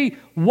to be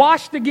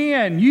washed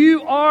again.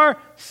 You are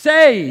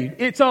saved.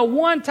 It's a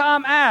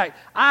one-time act.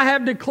 I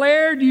have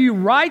declared you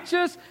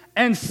righteous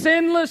and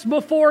sinless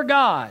before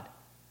God.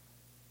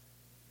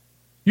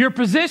 Your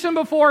position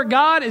before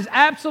God is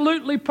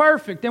absolutely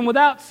perfect and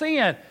without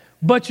sin.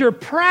 But your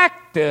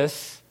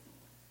practice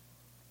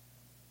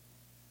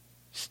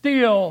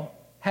still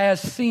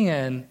has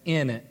sin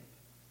in it.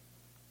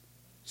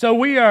 So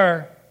we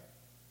are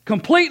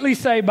completely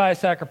saved by a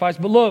sacrifice,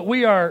 but look,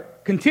 we are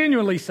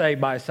continually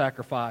saved by a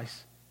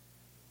sacrifice.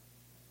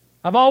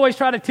 I've always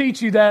tried to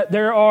teach you that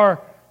there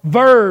are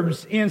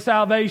verbs in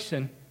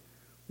salvation.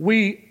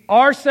 We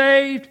are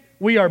saved,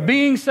 we are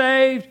being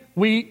saved,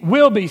 we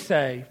will be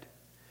saved.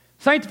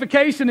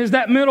 Sanctification is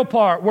that middle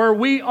part where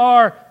we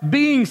are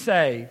being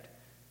saved.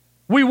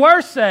 We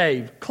were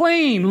saved,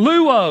 clean,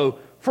 luo,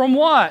 from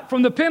what?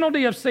 From the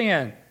penalty of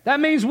sin. That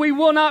means we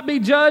will not be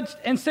judged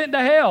and sent to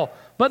hell.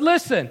 But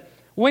listen,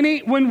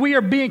 when we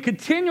are being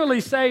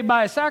continually saved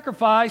by a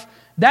sacrifice,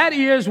 that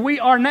is, we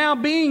are now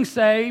being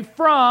saved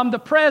from the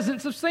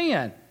presence of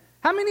sin.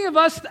 How many of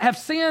us have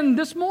sinned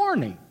this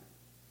morning?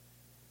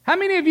 How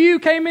many of you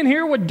came in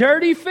here with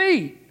dirty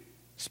feet,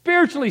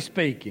 spiritually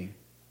speaking?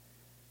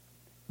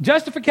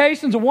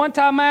 Justification is a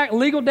one-time act,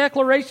 legal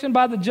declaration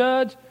by the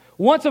judge.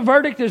 Once a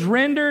verdict is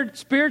rendered,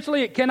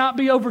 spiritually it cannot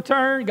be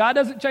overturned. God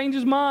doesn't change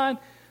His mind.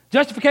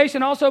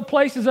 Justification also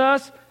places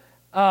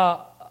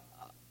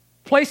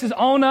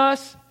on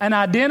us an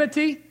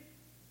identity.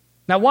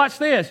 Now watch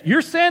this.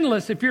 You're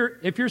sinless if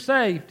you're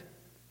saved.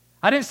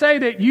 I didn't say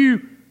that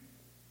you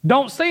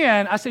don't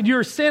sin. I said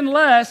you're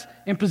sinless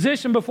in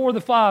position before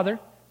the Father,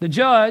 the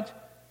judge.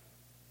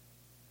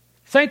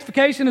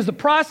 Sanctification is the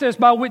process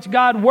by which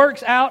God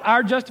works out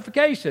our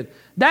justification.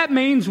 That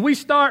means we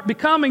start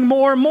becoming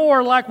more and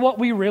more like what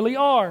we really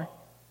are.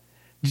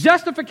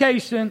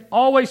 Justification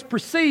always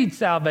precedes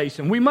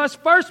salvation. We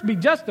must first be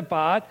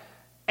justified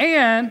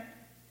and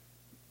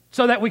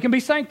so that we can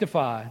be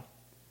sanctified.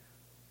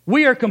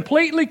 We are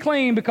completely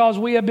clean because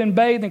we have been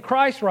bathed in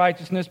Christ's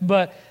righteousness,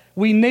 but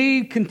we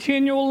need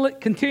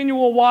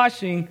continual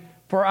washing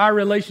for our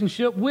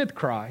relationship with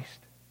Christ.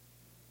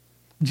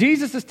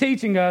 Jesus is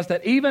teaching us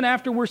that even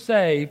after we're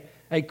saved,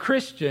 a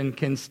Christian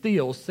can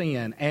still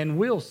sin and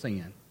will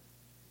sin.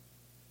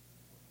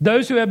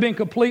 Those who have been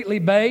completely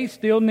bathed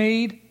still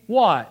need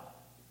what?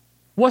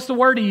 What's the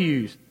word he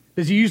used?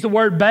 Does he use the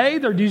word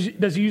bathe or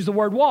does he use the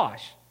word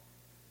wash?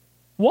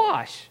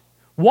 Wash.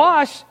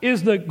 Wash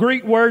is the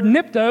Greek word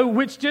nipto,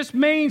 which just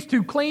means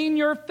to clean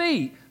your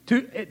feet,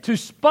 to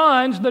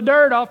sponge the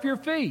dirt off your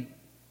feet.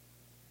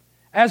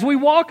 As we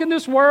walk in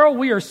this world,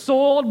 we are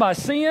soiled by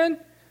sin.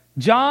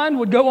 John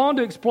would go on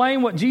to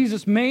explain what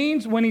Jesus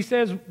means when he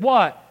says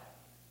what?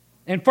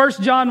 In 1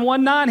 John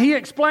 1:9, he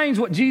explains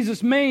what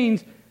Jesus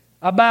means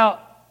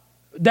about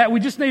that we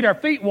just need our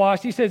feet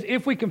washed. He says,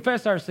 if we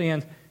confess our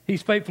sins,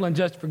 He's faithful and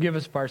just to forgive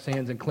us of our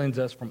sins and cleanse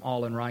us from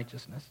all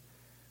unrighteousness.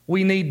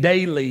 We need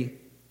daily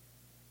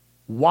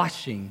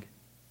washing,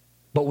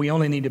 but we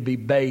only need to be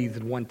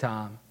bathed one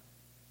time.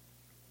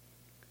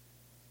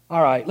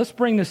 All right, let's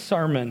bring this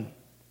sermon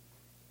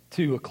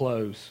to a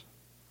close.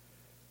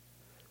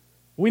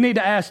 We need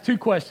to ask two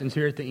questions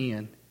here at the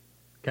end,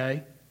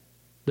 okay?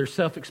 They're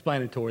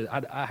self-explanatory.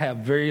 I have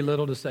very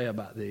little to say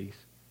about these.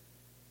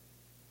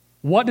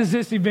 What does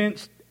this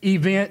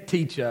event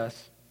teach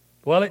us?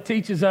 Well, it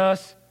teaches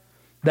us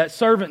that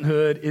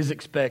servanthood is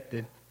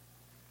expected.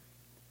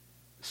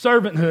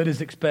 Servanthood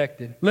is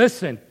expected.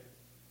 Listen,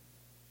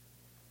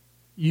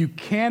 you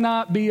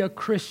cannot be a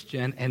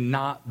Christian and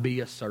not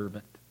be a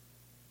servant.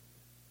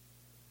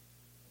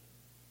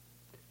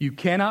 You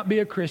cannot be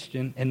a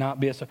Christian and not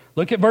be a servant.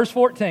 Look at verse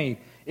 14.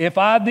 If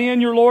I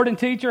then, your Lord and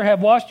teacher,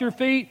 have washed your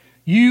feet,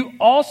 you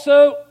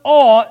also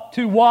ought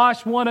to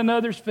wash one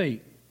another's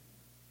feet.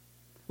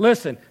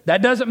 Listen,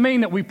 that doesn't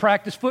mean that we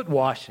practice foot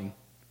washing.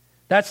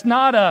 That's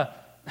not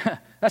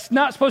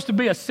supposed to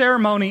be a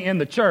ceremony in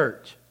the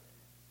church.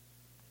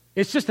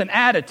 It's just an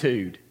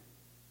attitude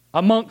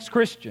amongst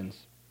Christians.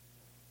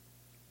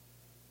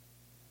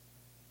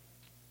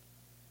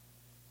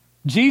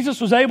 Jesus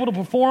was able to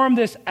perform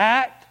this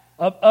act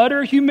of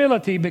utter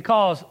humility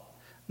because,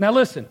 now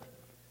listen,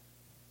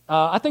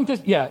 I think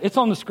this, it's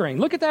on the screen.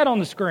 Look at that on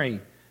the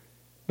screen.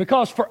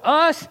 Because for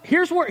us,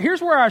 here's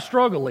where our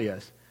struggle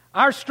is.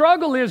 Our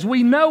struggle is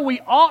we know we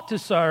ought to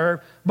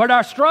serve, but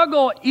our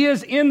struggle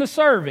is in the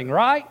serving,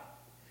 right?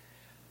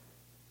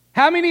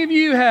 How many of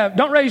you have,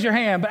 don't raise your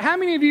hand, but how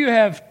many of you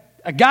have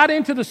got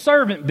into the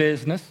servant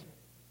business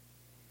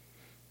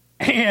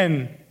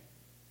and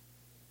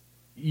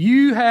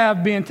you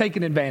have been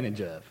taken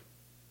advantage of?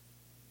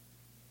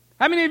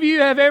 How many of you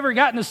have ever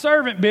gotten the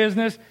servant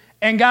business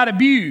and got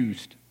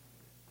abused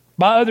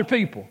by other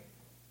people?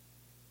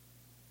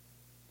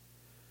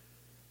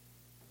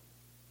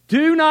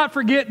 Do not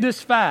forget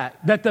this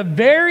fact, that the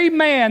very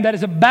man that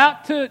is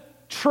about to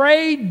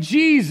trade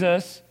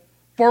Jesus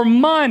for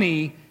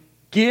money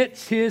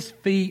gets his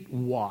feet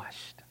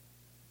washed.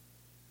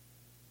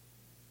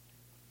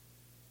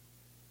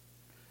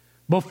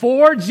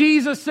 Before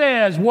Jesus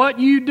says, what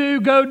you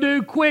do, go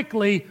do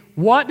quickly,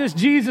 what does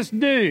Jesus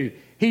do?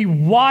 He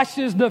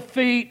washes the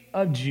feet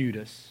of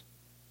Judas.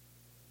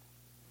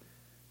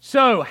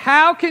 So,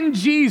 how can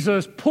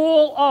Jesus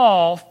pull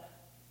off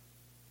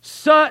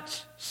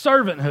such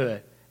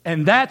servanthood?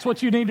 And that's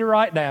what you need to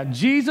write down.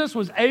 Jesus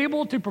was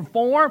able to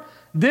perform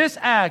this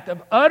act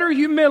of utter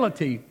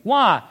humility.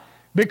 Why?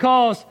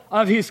 Because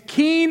of his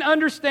keen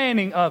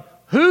understanding of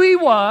who he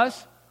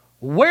was,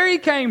 where he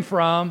came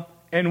from,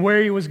 and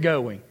where he was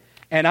going.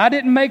 And I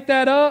didn't make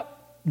that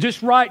up.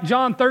 Just write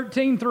John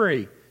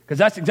 13:3, because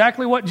that's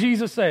exactly what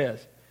Jesus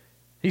says.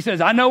 He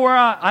says, I know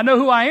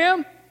who I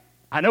am,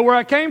 I know where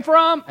I came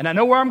from, and I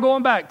know where I'm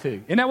going back to.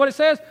 Isn't that what it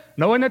says?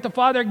 Knowing that the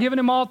Father had given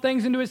him all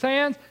things into his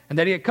hands, and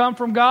that he had come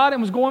from God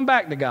and was going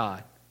back to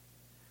God.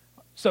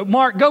 So,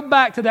 Mark, go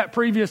back to that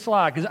previous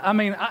slide, because,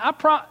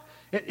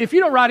 if you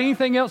don't write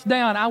anything else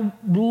down, I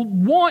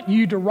want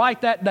you to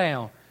write that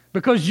down,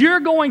 because you're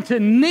going to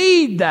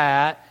need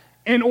that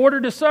in order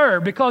to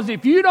serve. Because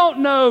if you don't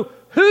know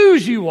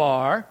whose you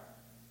are,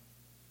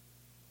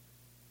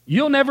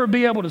 you'll never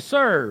be able to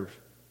serve.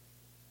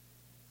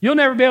 You'll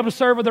never be able to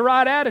serve with the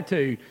right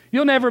attitude.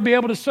 You'll never be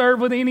able to serve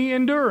with any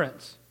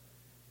endurance.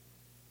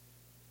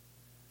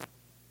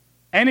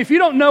 And if you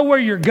don't know where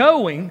you're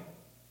going,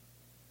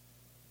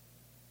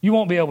 you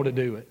won't be able to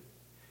do it.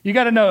 You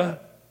got to know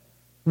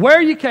where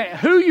you came,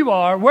 who you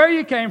are, where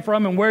you came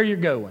from, and where you're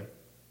going.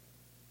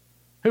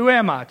 Who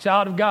am I?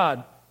 Child of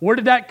God. Where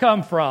did that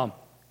come from?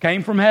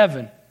 Came from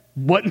heaven.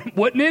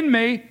 Wasn't in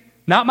me.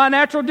 Not my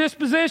natural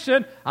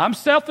disposition. I'm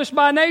selfish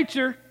by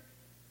nature.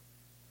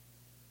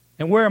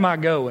 And where am I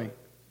going?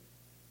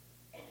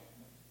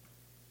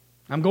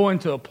 I'm going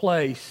to a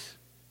place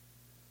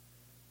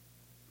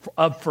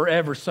of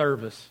forever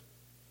service.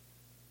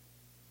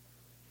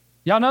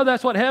 Y'all know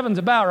that's what heaven's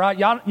about, right?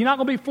 You're not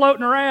going to be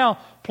floating around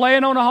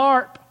playing on a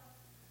harp,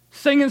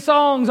 singing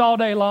songs all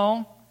day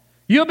long.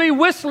 You'll be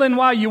whistling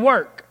while you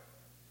work.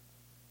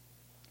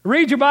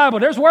 Read your Bible.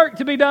 There's work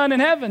to be done in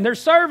heaven. There's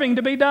serving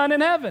to be done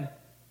in heaven.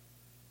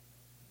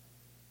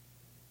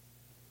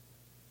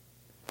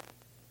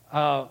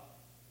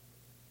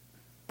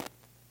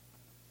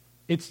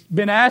 It's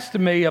been asked to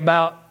me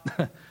about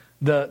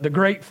the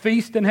great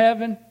feast in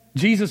heaven.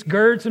 Jesus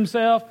girds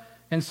himself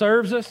and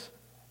serves us.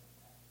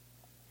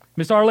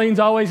 Miss Arlene's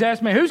always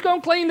asked me, who's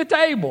going to clean the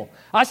table?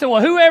 I said,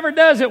 well, whoever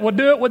does it will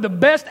do it with the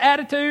best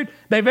attitude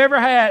they've ever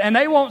had. And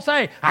they won't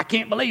say, I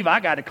can't believe I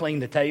got to clean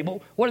the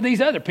table. What are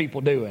these other people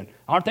doing?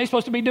 Aren't they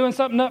supposed to be doing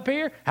something up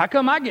here? How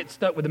come I get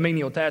stuck with the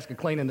menial task of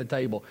cleaning the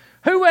table?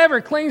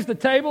 Whoever cleans the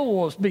table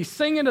will be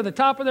singing to the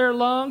top of their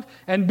lungs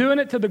and doing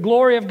it to the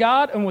glory of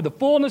God and with the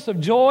fullness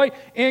of joy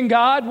in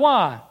God.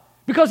 Why?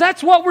 Because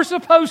that's what we're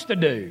supposed to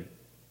do.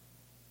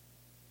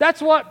 That's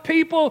what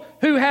people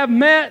who have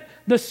met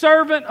the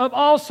servant of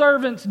all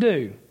servants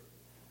do.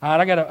 All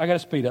right, I got to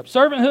speed up.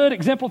 Servanthood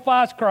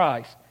exemplifies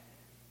Christ.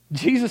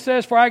 Jesus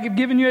says, for I have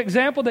given you an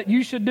example that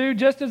you should do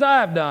just as I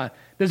have done.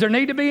 Does there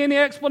need to be any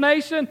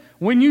explanation?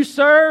 When you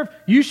serve,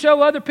 you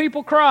show other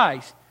people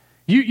Christ.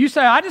 You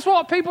say, I just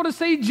want people to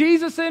see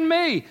Jesus in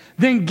me.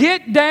 Then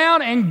get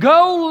down and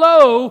go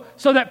low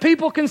so that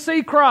people can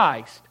see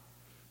Christ.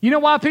 You know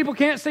why people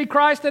can't see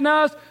Christ in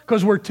us?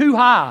 Because we're too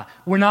high.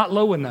 We're not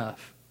low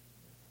enough.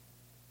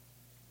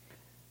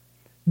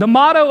 The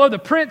motto of the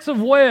Prince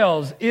of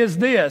Wales is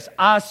this: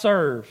 I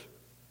serve.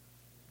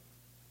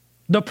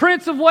 The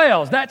Prince of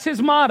Wales, that's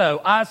his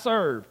motto, I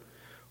serve.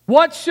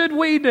 What should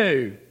we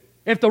do?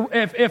 If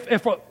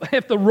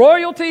the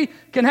royalty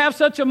can have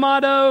such a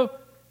motto,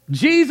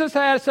 Jesus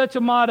has such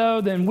a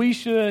motto, then we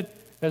should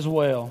as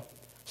well.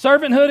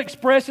 Servanthood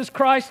expresses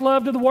Christ's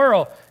love to the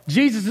world.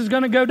 Jesus is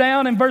going to go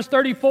down in verse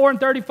 34 and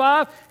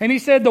 35, and he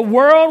said, the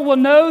world will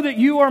know that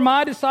you are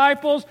my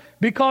disciples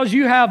because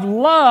you have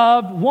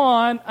loved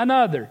one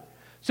another.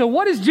 So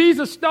what does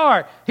Jesus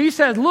start? He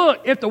says,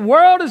 look, if the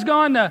world is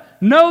going to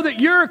know that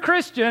you're a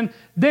Christian,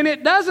 then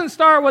it doesn't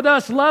start with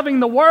us loving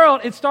the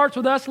world. It starts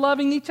with us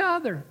loving each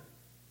other.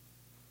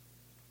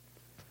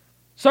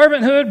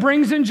 Servanthood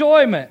brings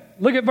enjoyment.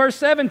 Look at verse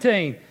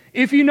 17.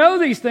 If you know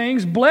these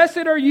things,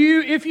 blessed are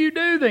you if you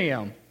do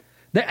them.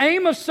 The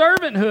aim of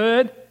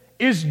servanthood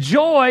is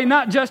joy,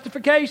 not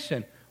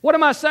justification. What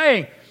am I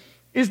saying?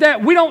 Is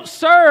that we don't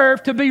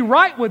serve to be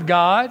right with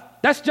God.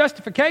 That's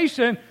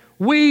justification.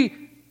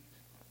 We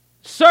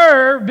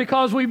serve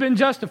because we've been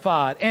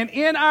justified. And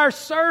in our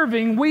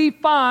serving, we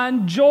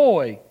find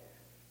joy.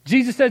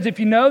 Jesus says, if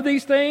you know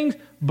these things,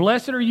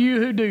 blessed are you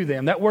who do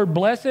them. That word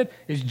blessed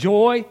is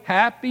joy,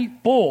 happy,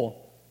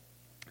 full.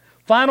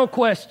 Final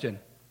question.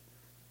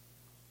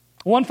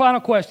 One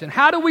final question.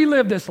 How do we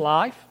live this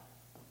life?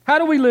 How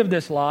do we live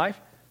this life?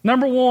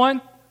 Number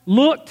one,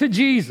 look to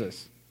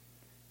Jesus.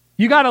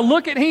 You got to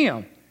look at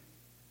Him.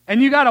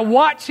 And you got to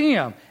watch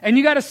Him. And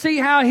you got to see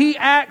how He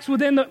acts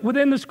within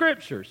the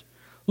Scriptures.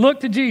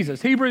 Look to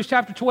Jesus. Hebrews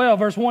chapter 12,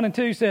 verse 1 and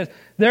 2 says,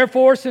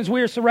 therefore, since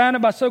we are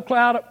surrounded by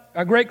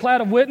a great cloud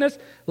of witness,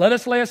 let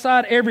us lay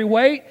aside every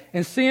weight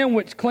and sin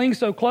which clings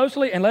so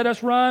closely, and let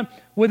us run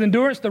with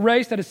endurance the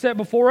race that is set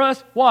before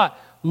us. What?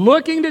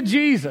 Looking to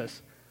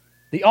Jesus,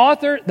 the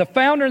author, the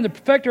founder, and the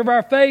perfecter of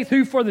our faith,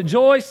 who for the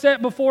joy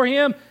set before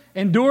Him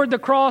endured the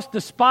cross,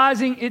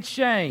 despising its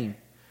shame.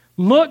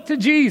 Look to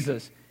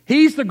Jesus.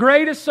 He's the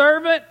greatest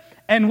servant,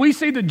 and we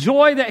see the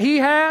joy that He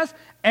has,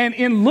 and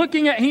in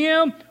looking at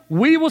Him,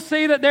 we will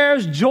see that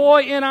there's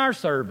joy in our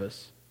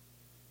service.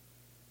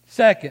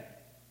 Second,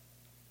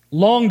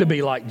 long to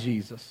be like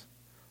Jesus.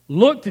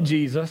 Look to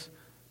Jesus,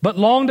 but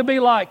long to be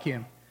like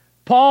Him.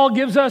 Paul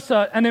gives us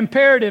an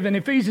imperative in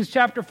Ephesians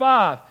chapter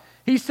 5.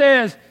 He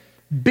says,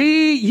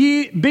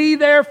 be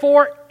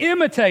therefore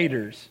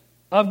imitators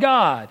of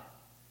God.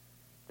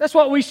 That's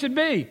what we should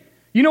be.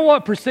 You know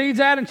what precedes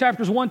that in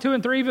chapters 1, 2,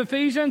 and 3 of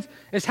Ephesians?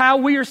 Is how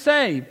we are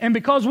saved. And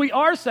because we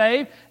are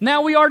saved,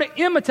 now we are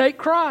to imitate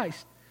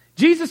Christ.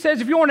 Jesus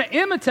says, if you want to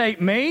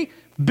imitate me,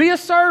 be a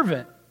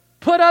servant.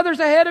 Put others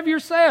ahead of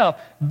yourself.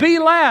 Be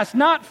last,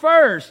 not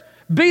first.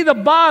 Be the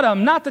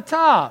bottom, not the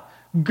top.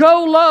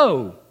 Go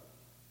low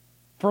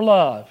for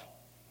love.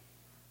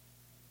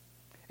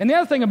 And the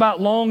other thing about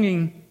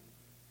longing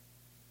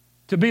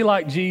to be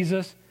like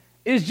Jesus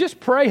is just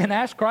pray and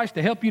ask Christ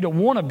to help you to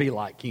want to be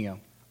like Him.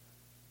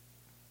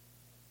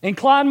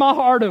 Incline my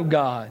heart, O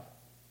God.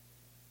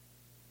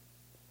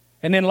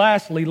 And then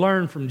lastly,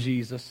 learn from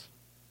Jesus.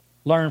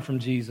 Learn from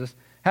Jesus.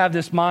 Have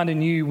this mind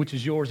in you, which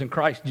is yours in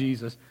Christ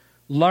Jesus.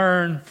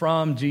 Learn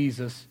from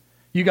Jesus.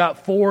 You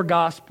got 4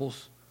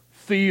 Gospels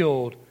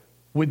filled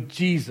with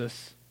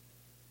Jesus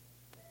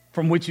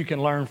from which you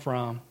can learn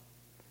from.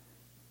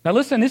 Now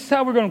listen, this is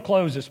how we're going to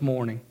close this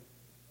morning.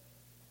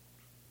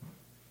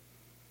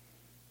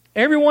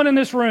 Everyone in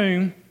this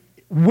room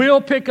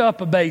will pick up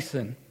a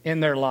basin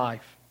in their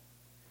life.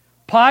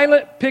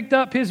 Pilate picked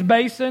up his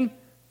basin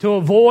to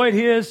avoid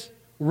his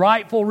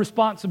rightful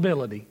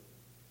responsibility.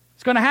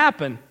 It's going to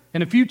happen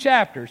in a few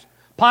chapters.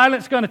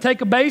 Pilate's going to take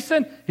a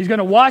basin, he's going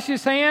to wash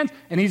his hands,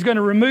 and he's going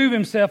to remove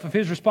himself of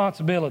his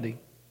responsibility,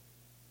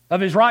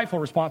 of his rightful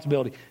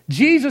responsibility.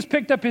 Jesus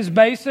picked up his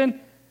basin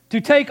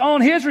to take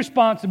on his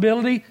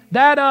responsibility,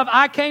 that of,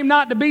 I came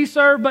not to be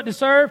served, but to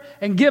serve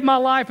and give my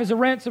life as a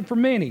ransom for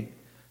many.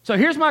 So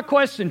here's my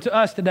question to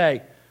us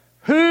today.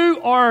 Who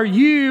are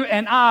you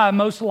and I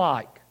most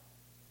like?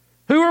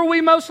 Who are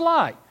we most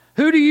like?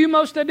 Who do you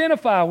most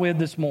identify with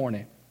this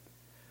morning?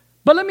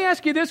 But let me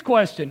ask you this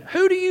question.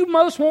 Who do you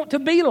most want to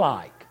be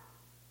like?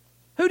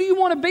 Who do you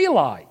want to be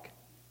like?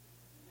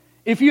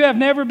 If you have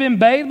never been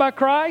bathed by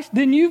Christ,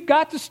 then you've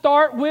got to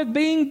start with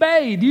being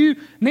bathed. You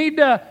need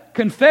to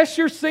confess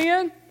your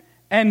sin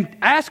and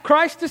ask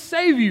Christ to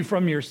save you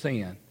from your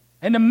sin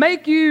and to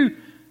make you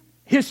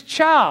His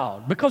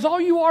child, because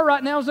all you are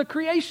right now is a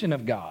creation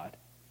of God.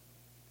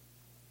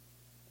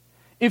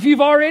 If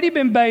you've already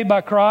been bathed by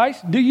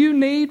Christ, do you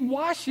need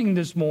washing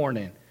this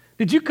morning?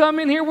 Did you come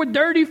in here with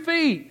dirty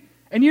feet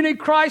and you need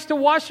Christ to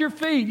wash your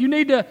feet? You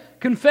need to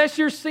confess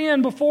your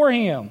sin before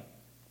Him.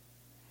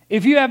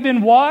 If you have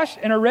been washed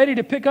and are ready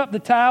to pick up the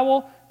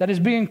towel that is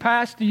being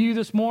passed to you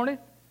this morning,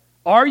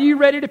 are you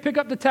ready to pick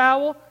up the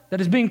towel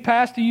that is being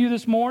passed to you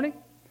this morning?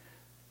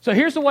 So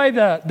here's the way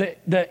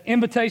the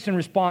invitation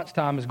response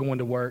time is going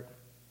to work.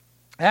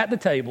 At the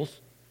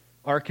tables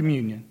are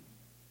communion.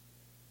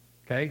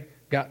 Okay?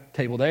 Got a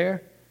table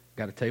there,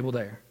 got a table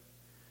there.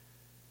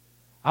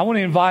 I want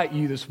to invite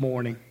you this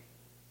morning,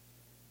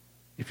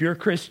 if you're a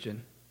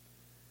Christian,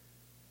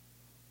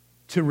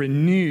 to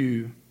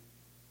renew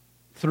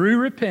through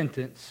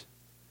repentance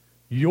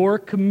your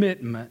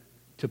commitment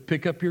to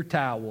pick up your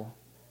towel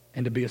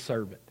and to be a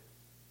servant.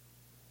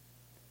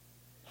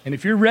 And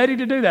if you're ready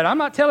to do that, I'm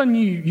not telling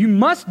you you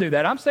must do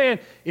that. I'm saying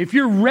if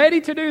you're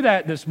ready to do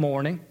that this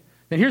morning,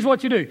 then here's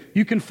what you do.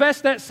 You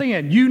confess that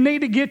sin. You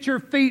need to get your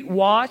feet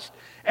washed.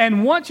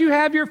 And once you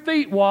have your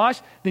feet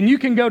washed, then you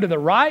can go to the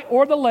right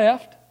or the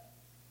left,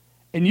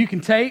 and you can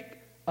take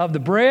of the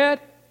bread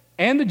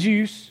and the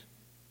juice.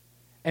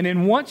 And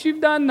then once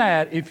you've done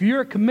that, if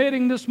you're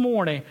committing this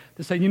morning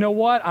to say, you know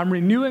what, I'm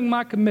renewing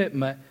my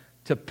commitment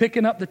to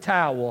picking up the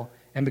towel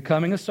and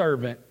becoming a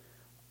servant,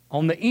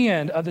 on the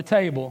end of the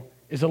table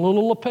is a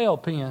little lapel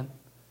pin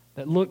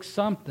that looks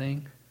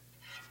something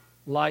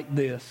like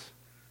this.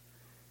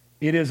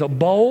 It is a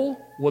bowl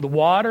with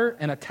water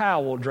and a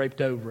towel draped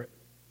over it.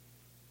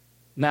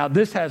 Now,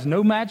 this has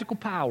no magical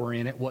power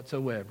in it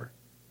whatsoever.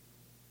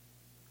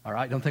 All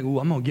right? Don't think,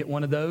 I'm going to get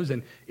one of those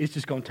and it's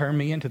just going to turn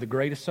me into the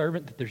greatest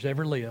servant that there's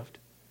ever lived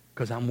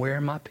because I'm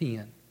wearing my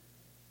pen.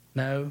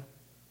 No.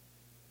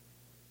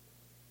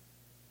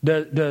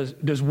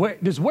 Does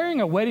wearing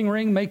a wedding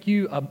ring make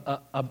you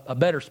a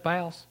better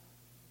spouse?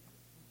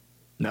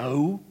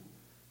 No.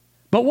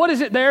 But what is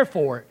it there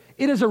for?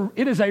 It is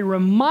a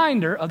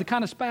reminder of the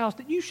kind of spouse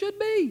that you should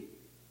be.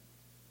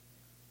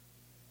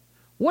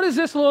 What does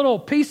this little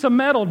piece of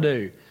metal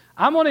do?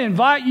 I'm going to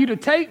invite you to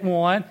take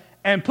one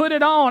and put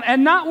it on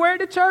and not wear it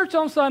to church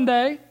on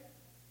Sunday,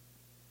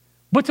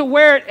 but to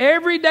wear it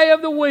every day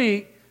of the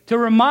week to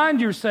remind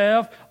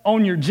yourself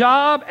on your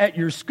job, at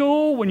your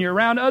school, when you're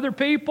around other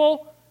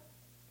people,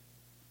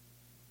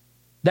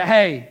 that,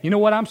 hey, you know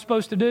what I'm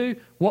supposed to do?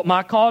 What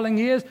my calling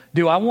is?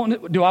 Do I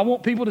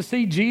want people to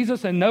see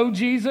Jesus and know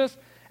Jesus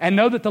and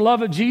know that the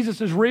love of Jesus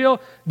is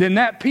real? Then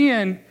that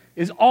pen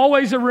is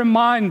always a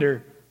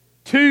reminder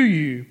to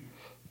you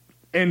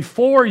and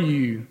for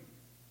you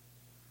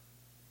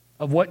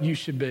of what you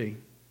should be.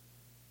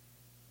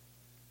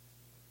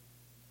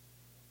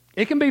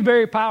 It can be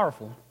very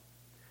powerful.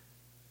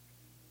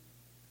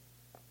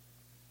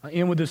 I'll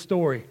end with this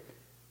story.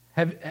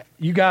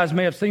 You guys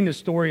may have seen this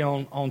story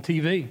on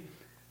TV.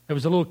 There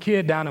was a little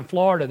kid down in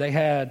Florida. They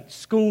had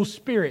School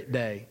Spirit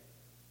Day.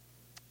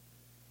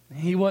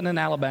 He wasn't an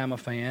Alabama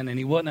fan, and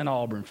he wasn't an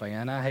Auburn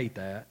fan. I hate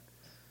that.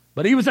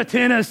 But he was a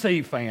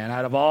Tennessee fan,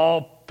 out of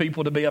all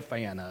people to be a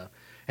fan of.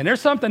 And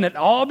there's something that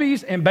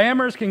Aubies and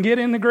Bammers can get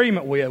in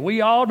agreement with.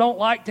 We all don't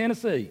like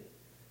Tennessee.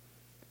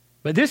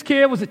 But this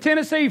kid was a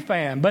Tennessee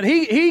fan. But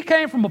he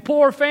came from a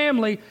poor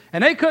family,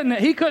 and he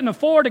couldn't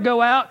afford to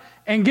go out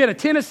and get a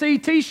Tennessee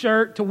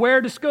T-shirt to wear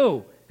to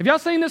school. Have y'all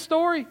seen this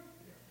story?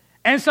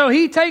 And so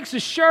he takes a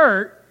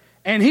shirt,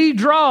 and he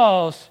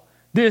draws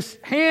this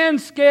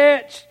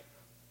hand-sketched,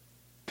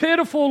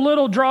 pitiful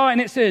little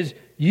drawing. It says,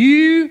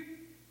 U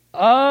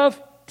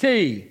of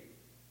T.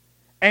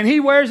 And he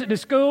wears it to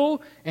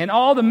school, and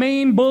all the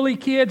mean bully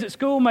kids at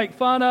school make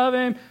fun of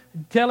him,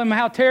 tell him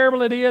how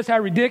terrible it is, how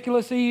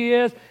ridiculous he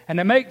is, and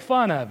they make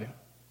fun of him.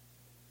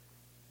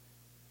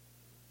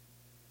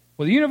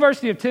 Well, the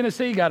University of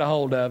Tennessee got a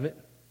hold of it,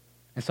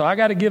 and so I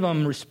got to give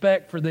them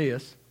respect for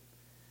this.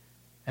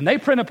 And they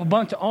print up a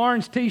bunch of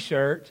orange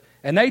T-shirts,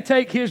 and they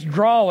take his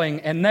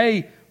drawing, and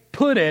they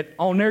put it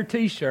on their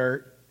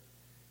T-shirt.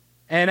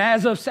 And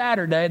as of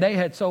Saturday, they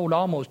had sold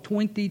almost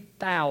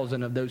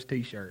 20,000 of those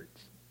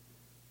T-shirts.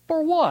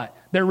 For what?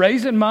 They're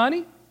raising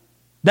money.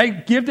 They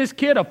give this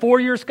kid a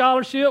 4-year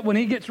scholarship when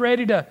he gets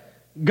ready to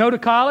go to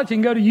college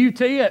and go to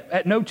UT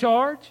at no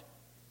charge.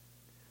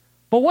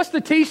 But what's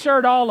the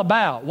T-shirt all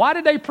about? Why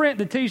did they print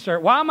the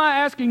T-shirt? Why am I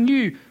asking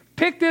you,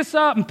 pick this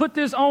up and put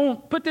this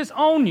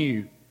on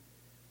you?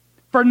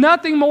 For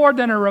nothing more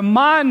than a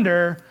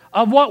reminder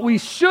of what we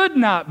should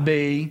not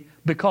be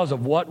because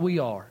of what we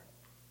are.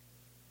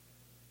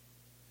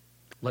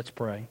 Let's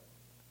pray.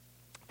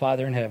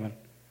 Father in heaven,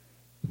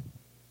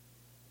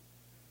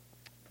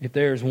 if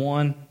there's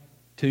 1,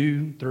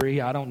 2,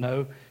 3, I don't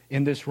know,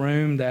 in this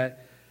room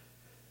that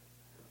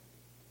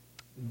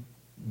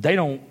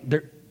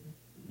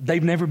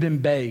they've never been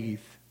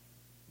bathed,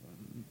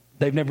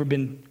 they've never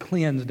been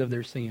cleansed of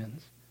their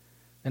sins.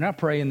 And I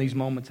pray in these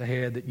moments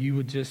ahead that you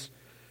would just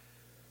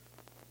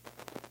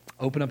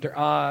open up their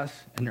eyes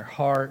and their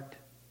heart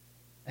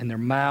and their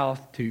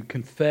mouth to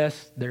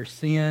confess their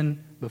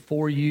sin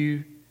before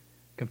you,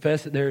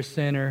 confess that they're a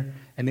sinner,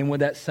 and then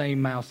with that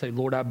same mouth say,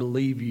 Lord, I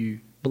believe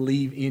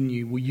in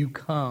you. Will you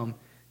come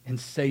and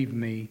save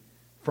me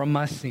from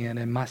my sin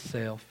and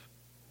myself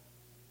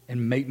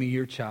and make me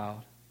your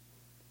child?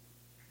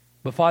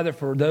 But Father,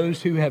 for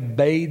those who have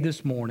bathed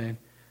this morning,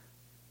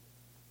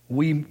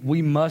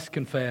 we must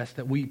confess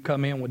that we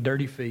come in with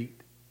dirty feet.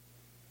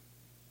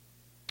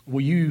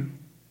 Will you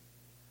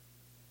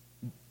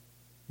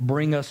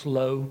bring us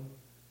low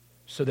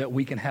so that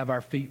we can have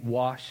our feet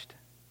washed?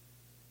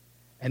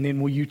 And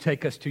then will you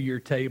take us to your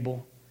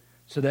table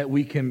so that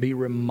we can be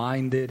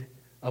reminded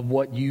of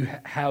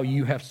how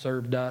you have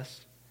served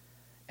us?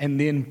 And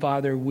then,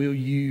 Father, will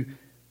you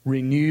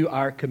renew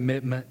our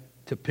commitment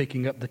to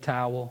picking up the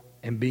towel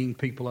and being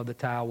people of the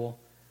towel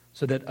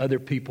so that other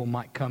people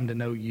might come to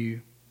know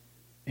you?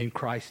 In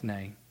Christ's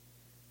name,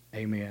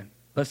 amen.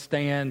 Let's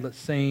stand, let's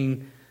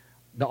sing.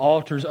 The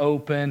altar's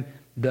open.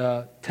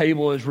 The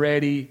table is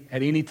ready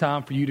at any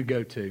time for you to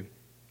go to.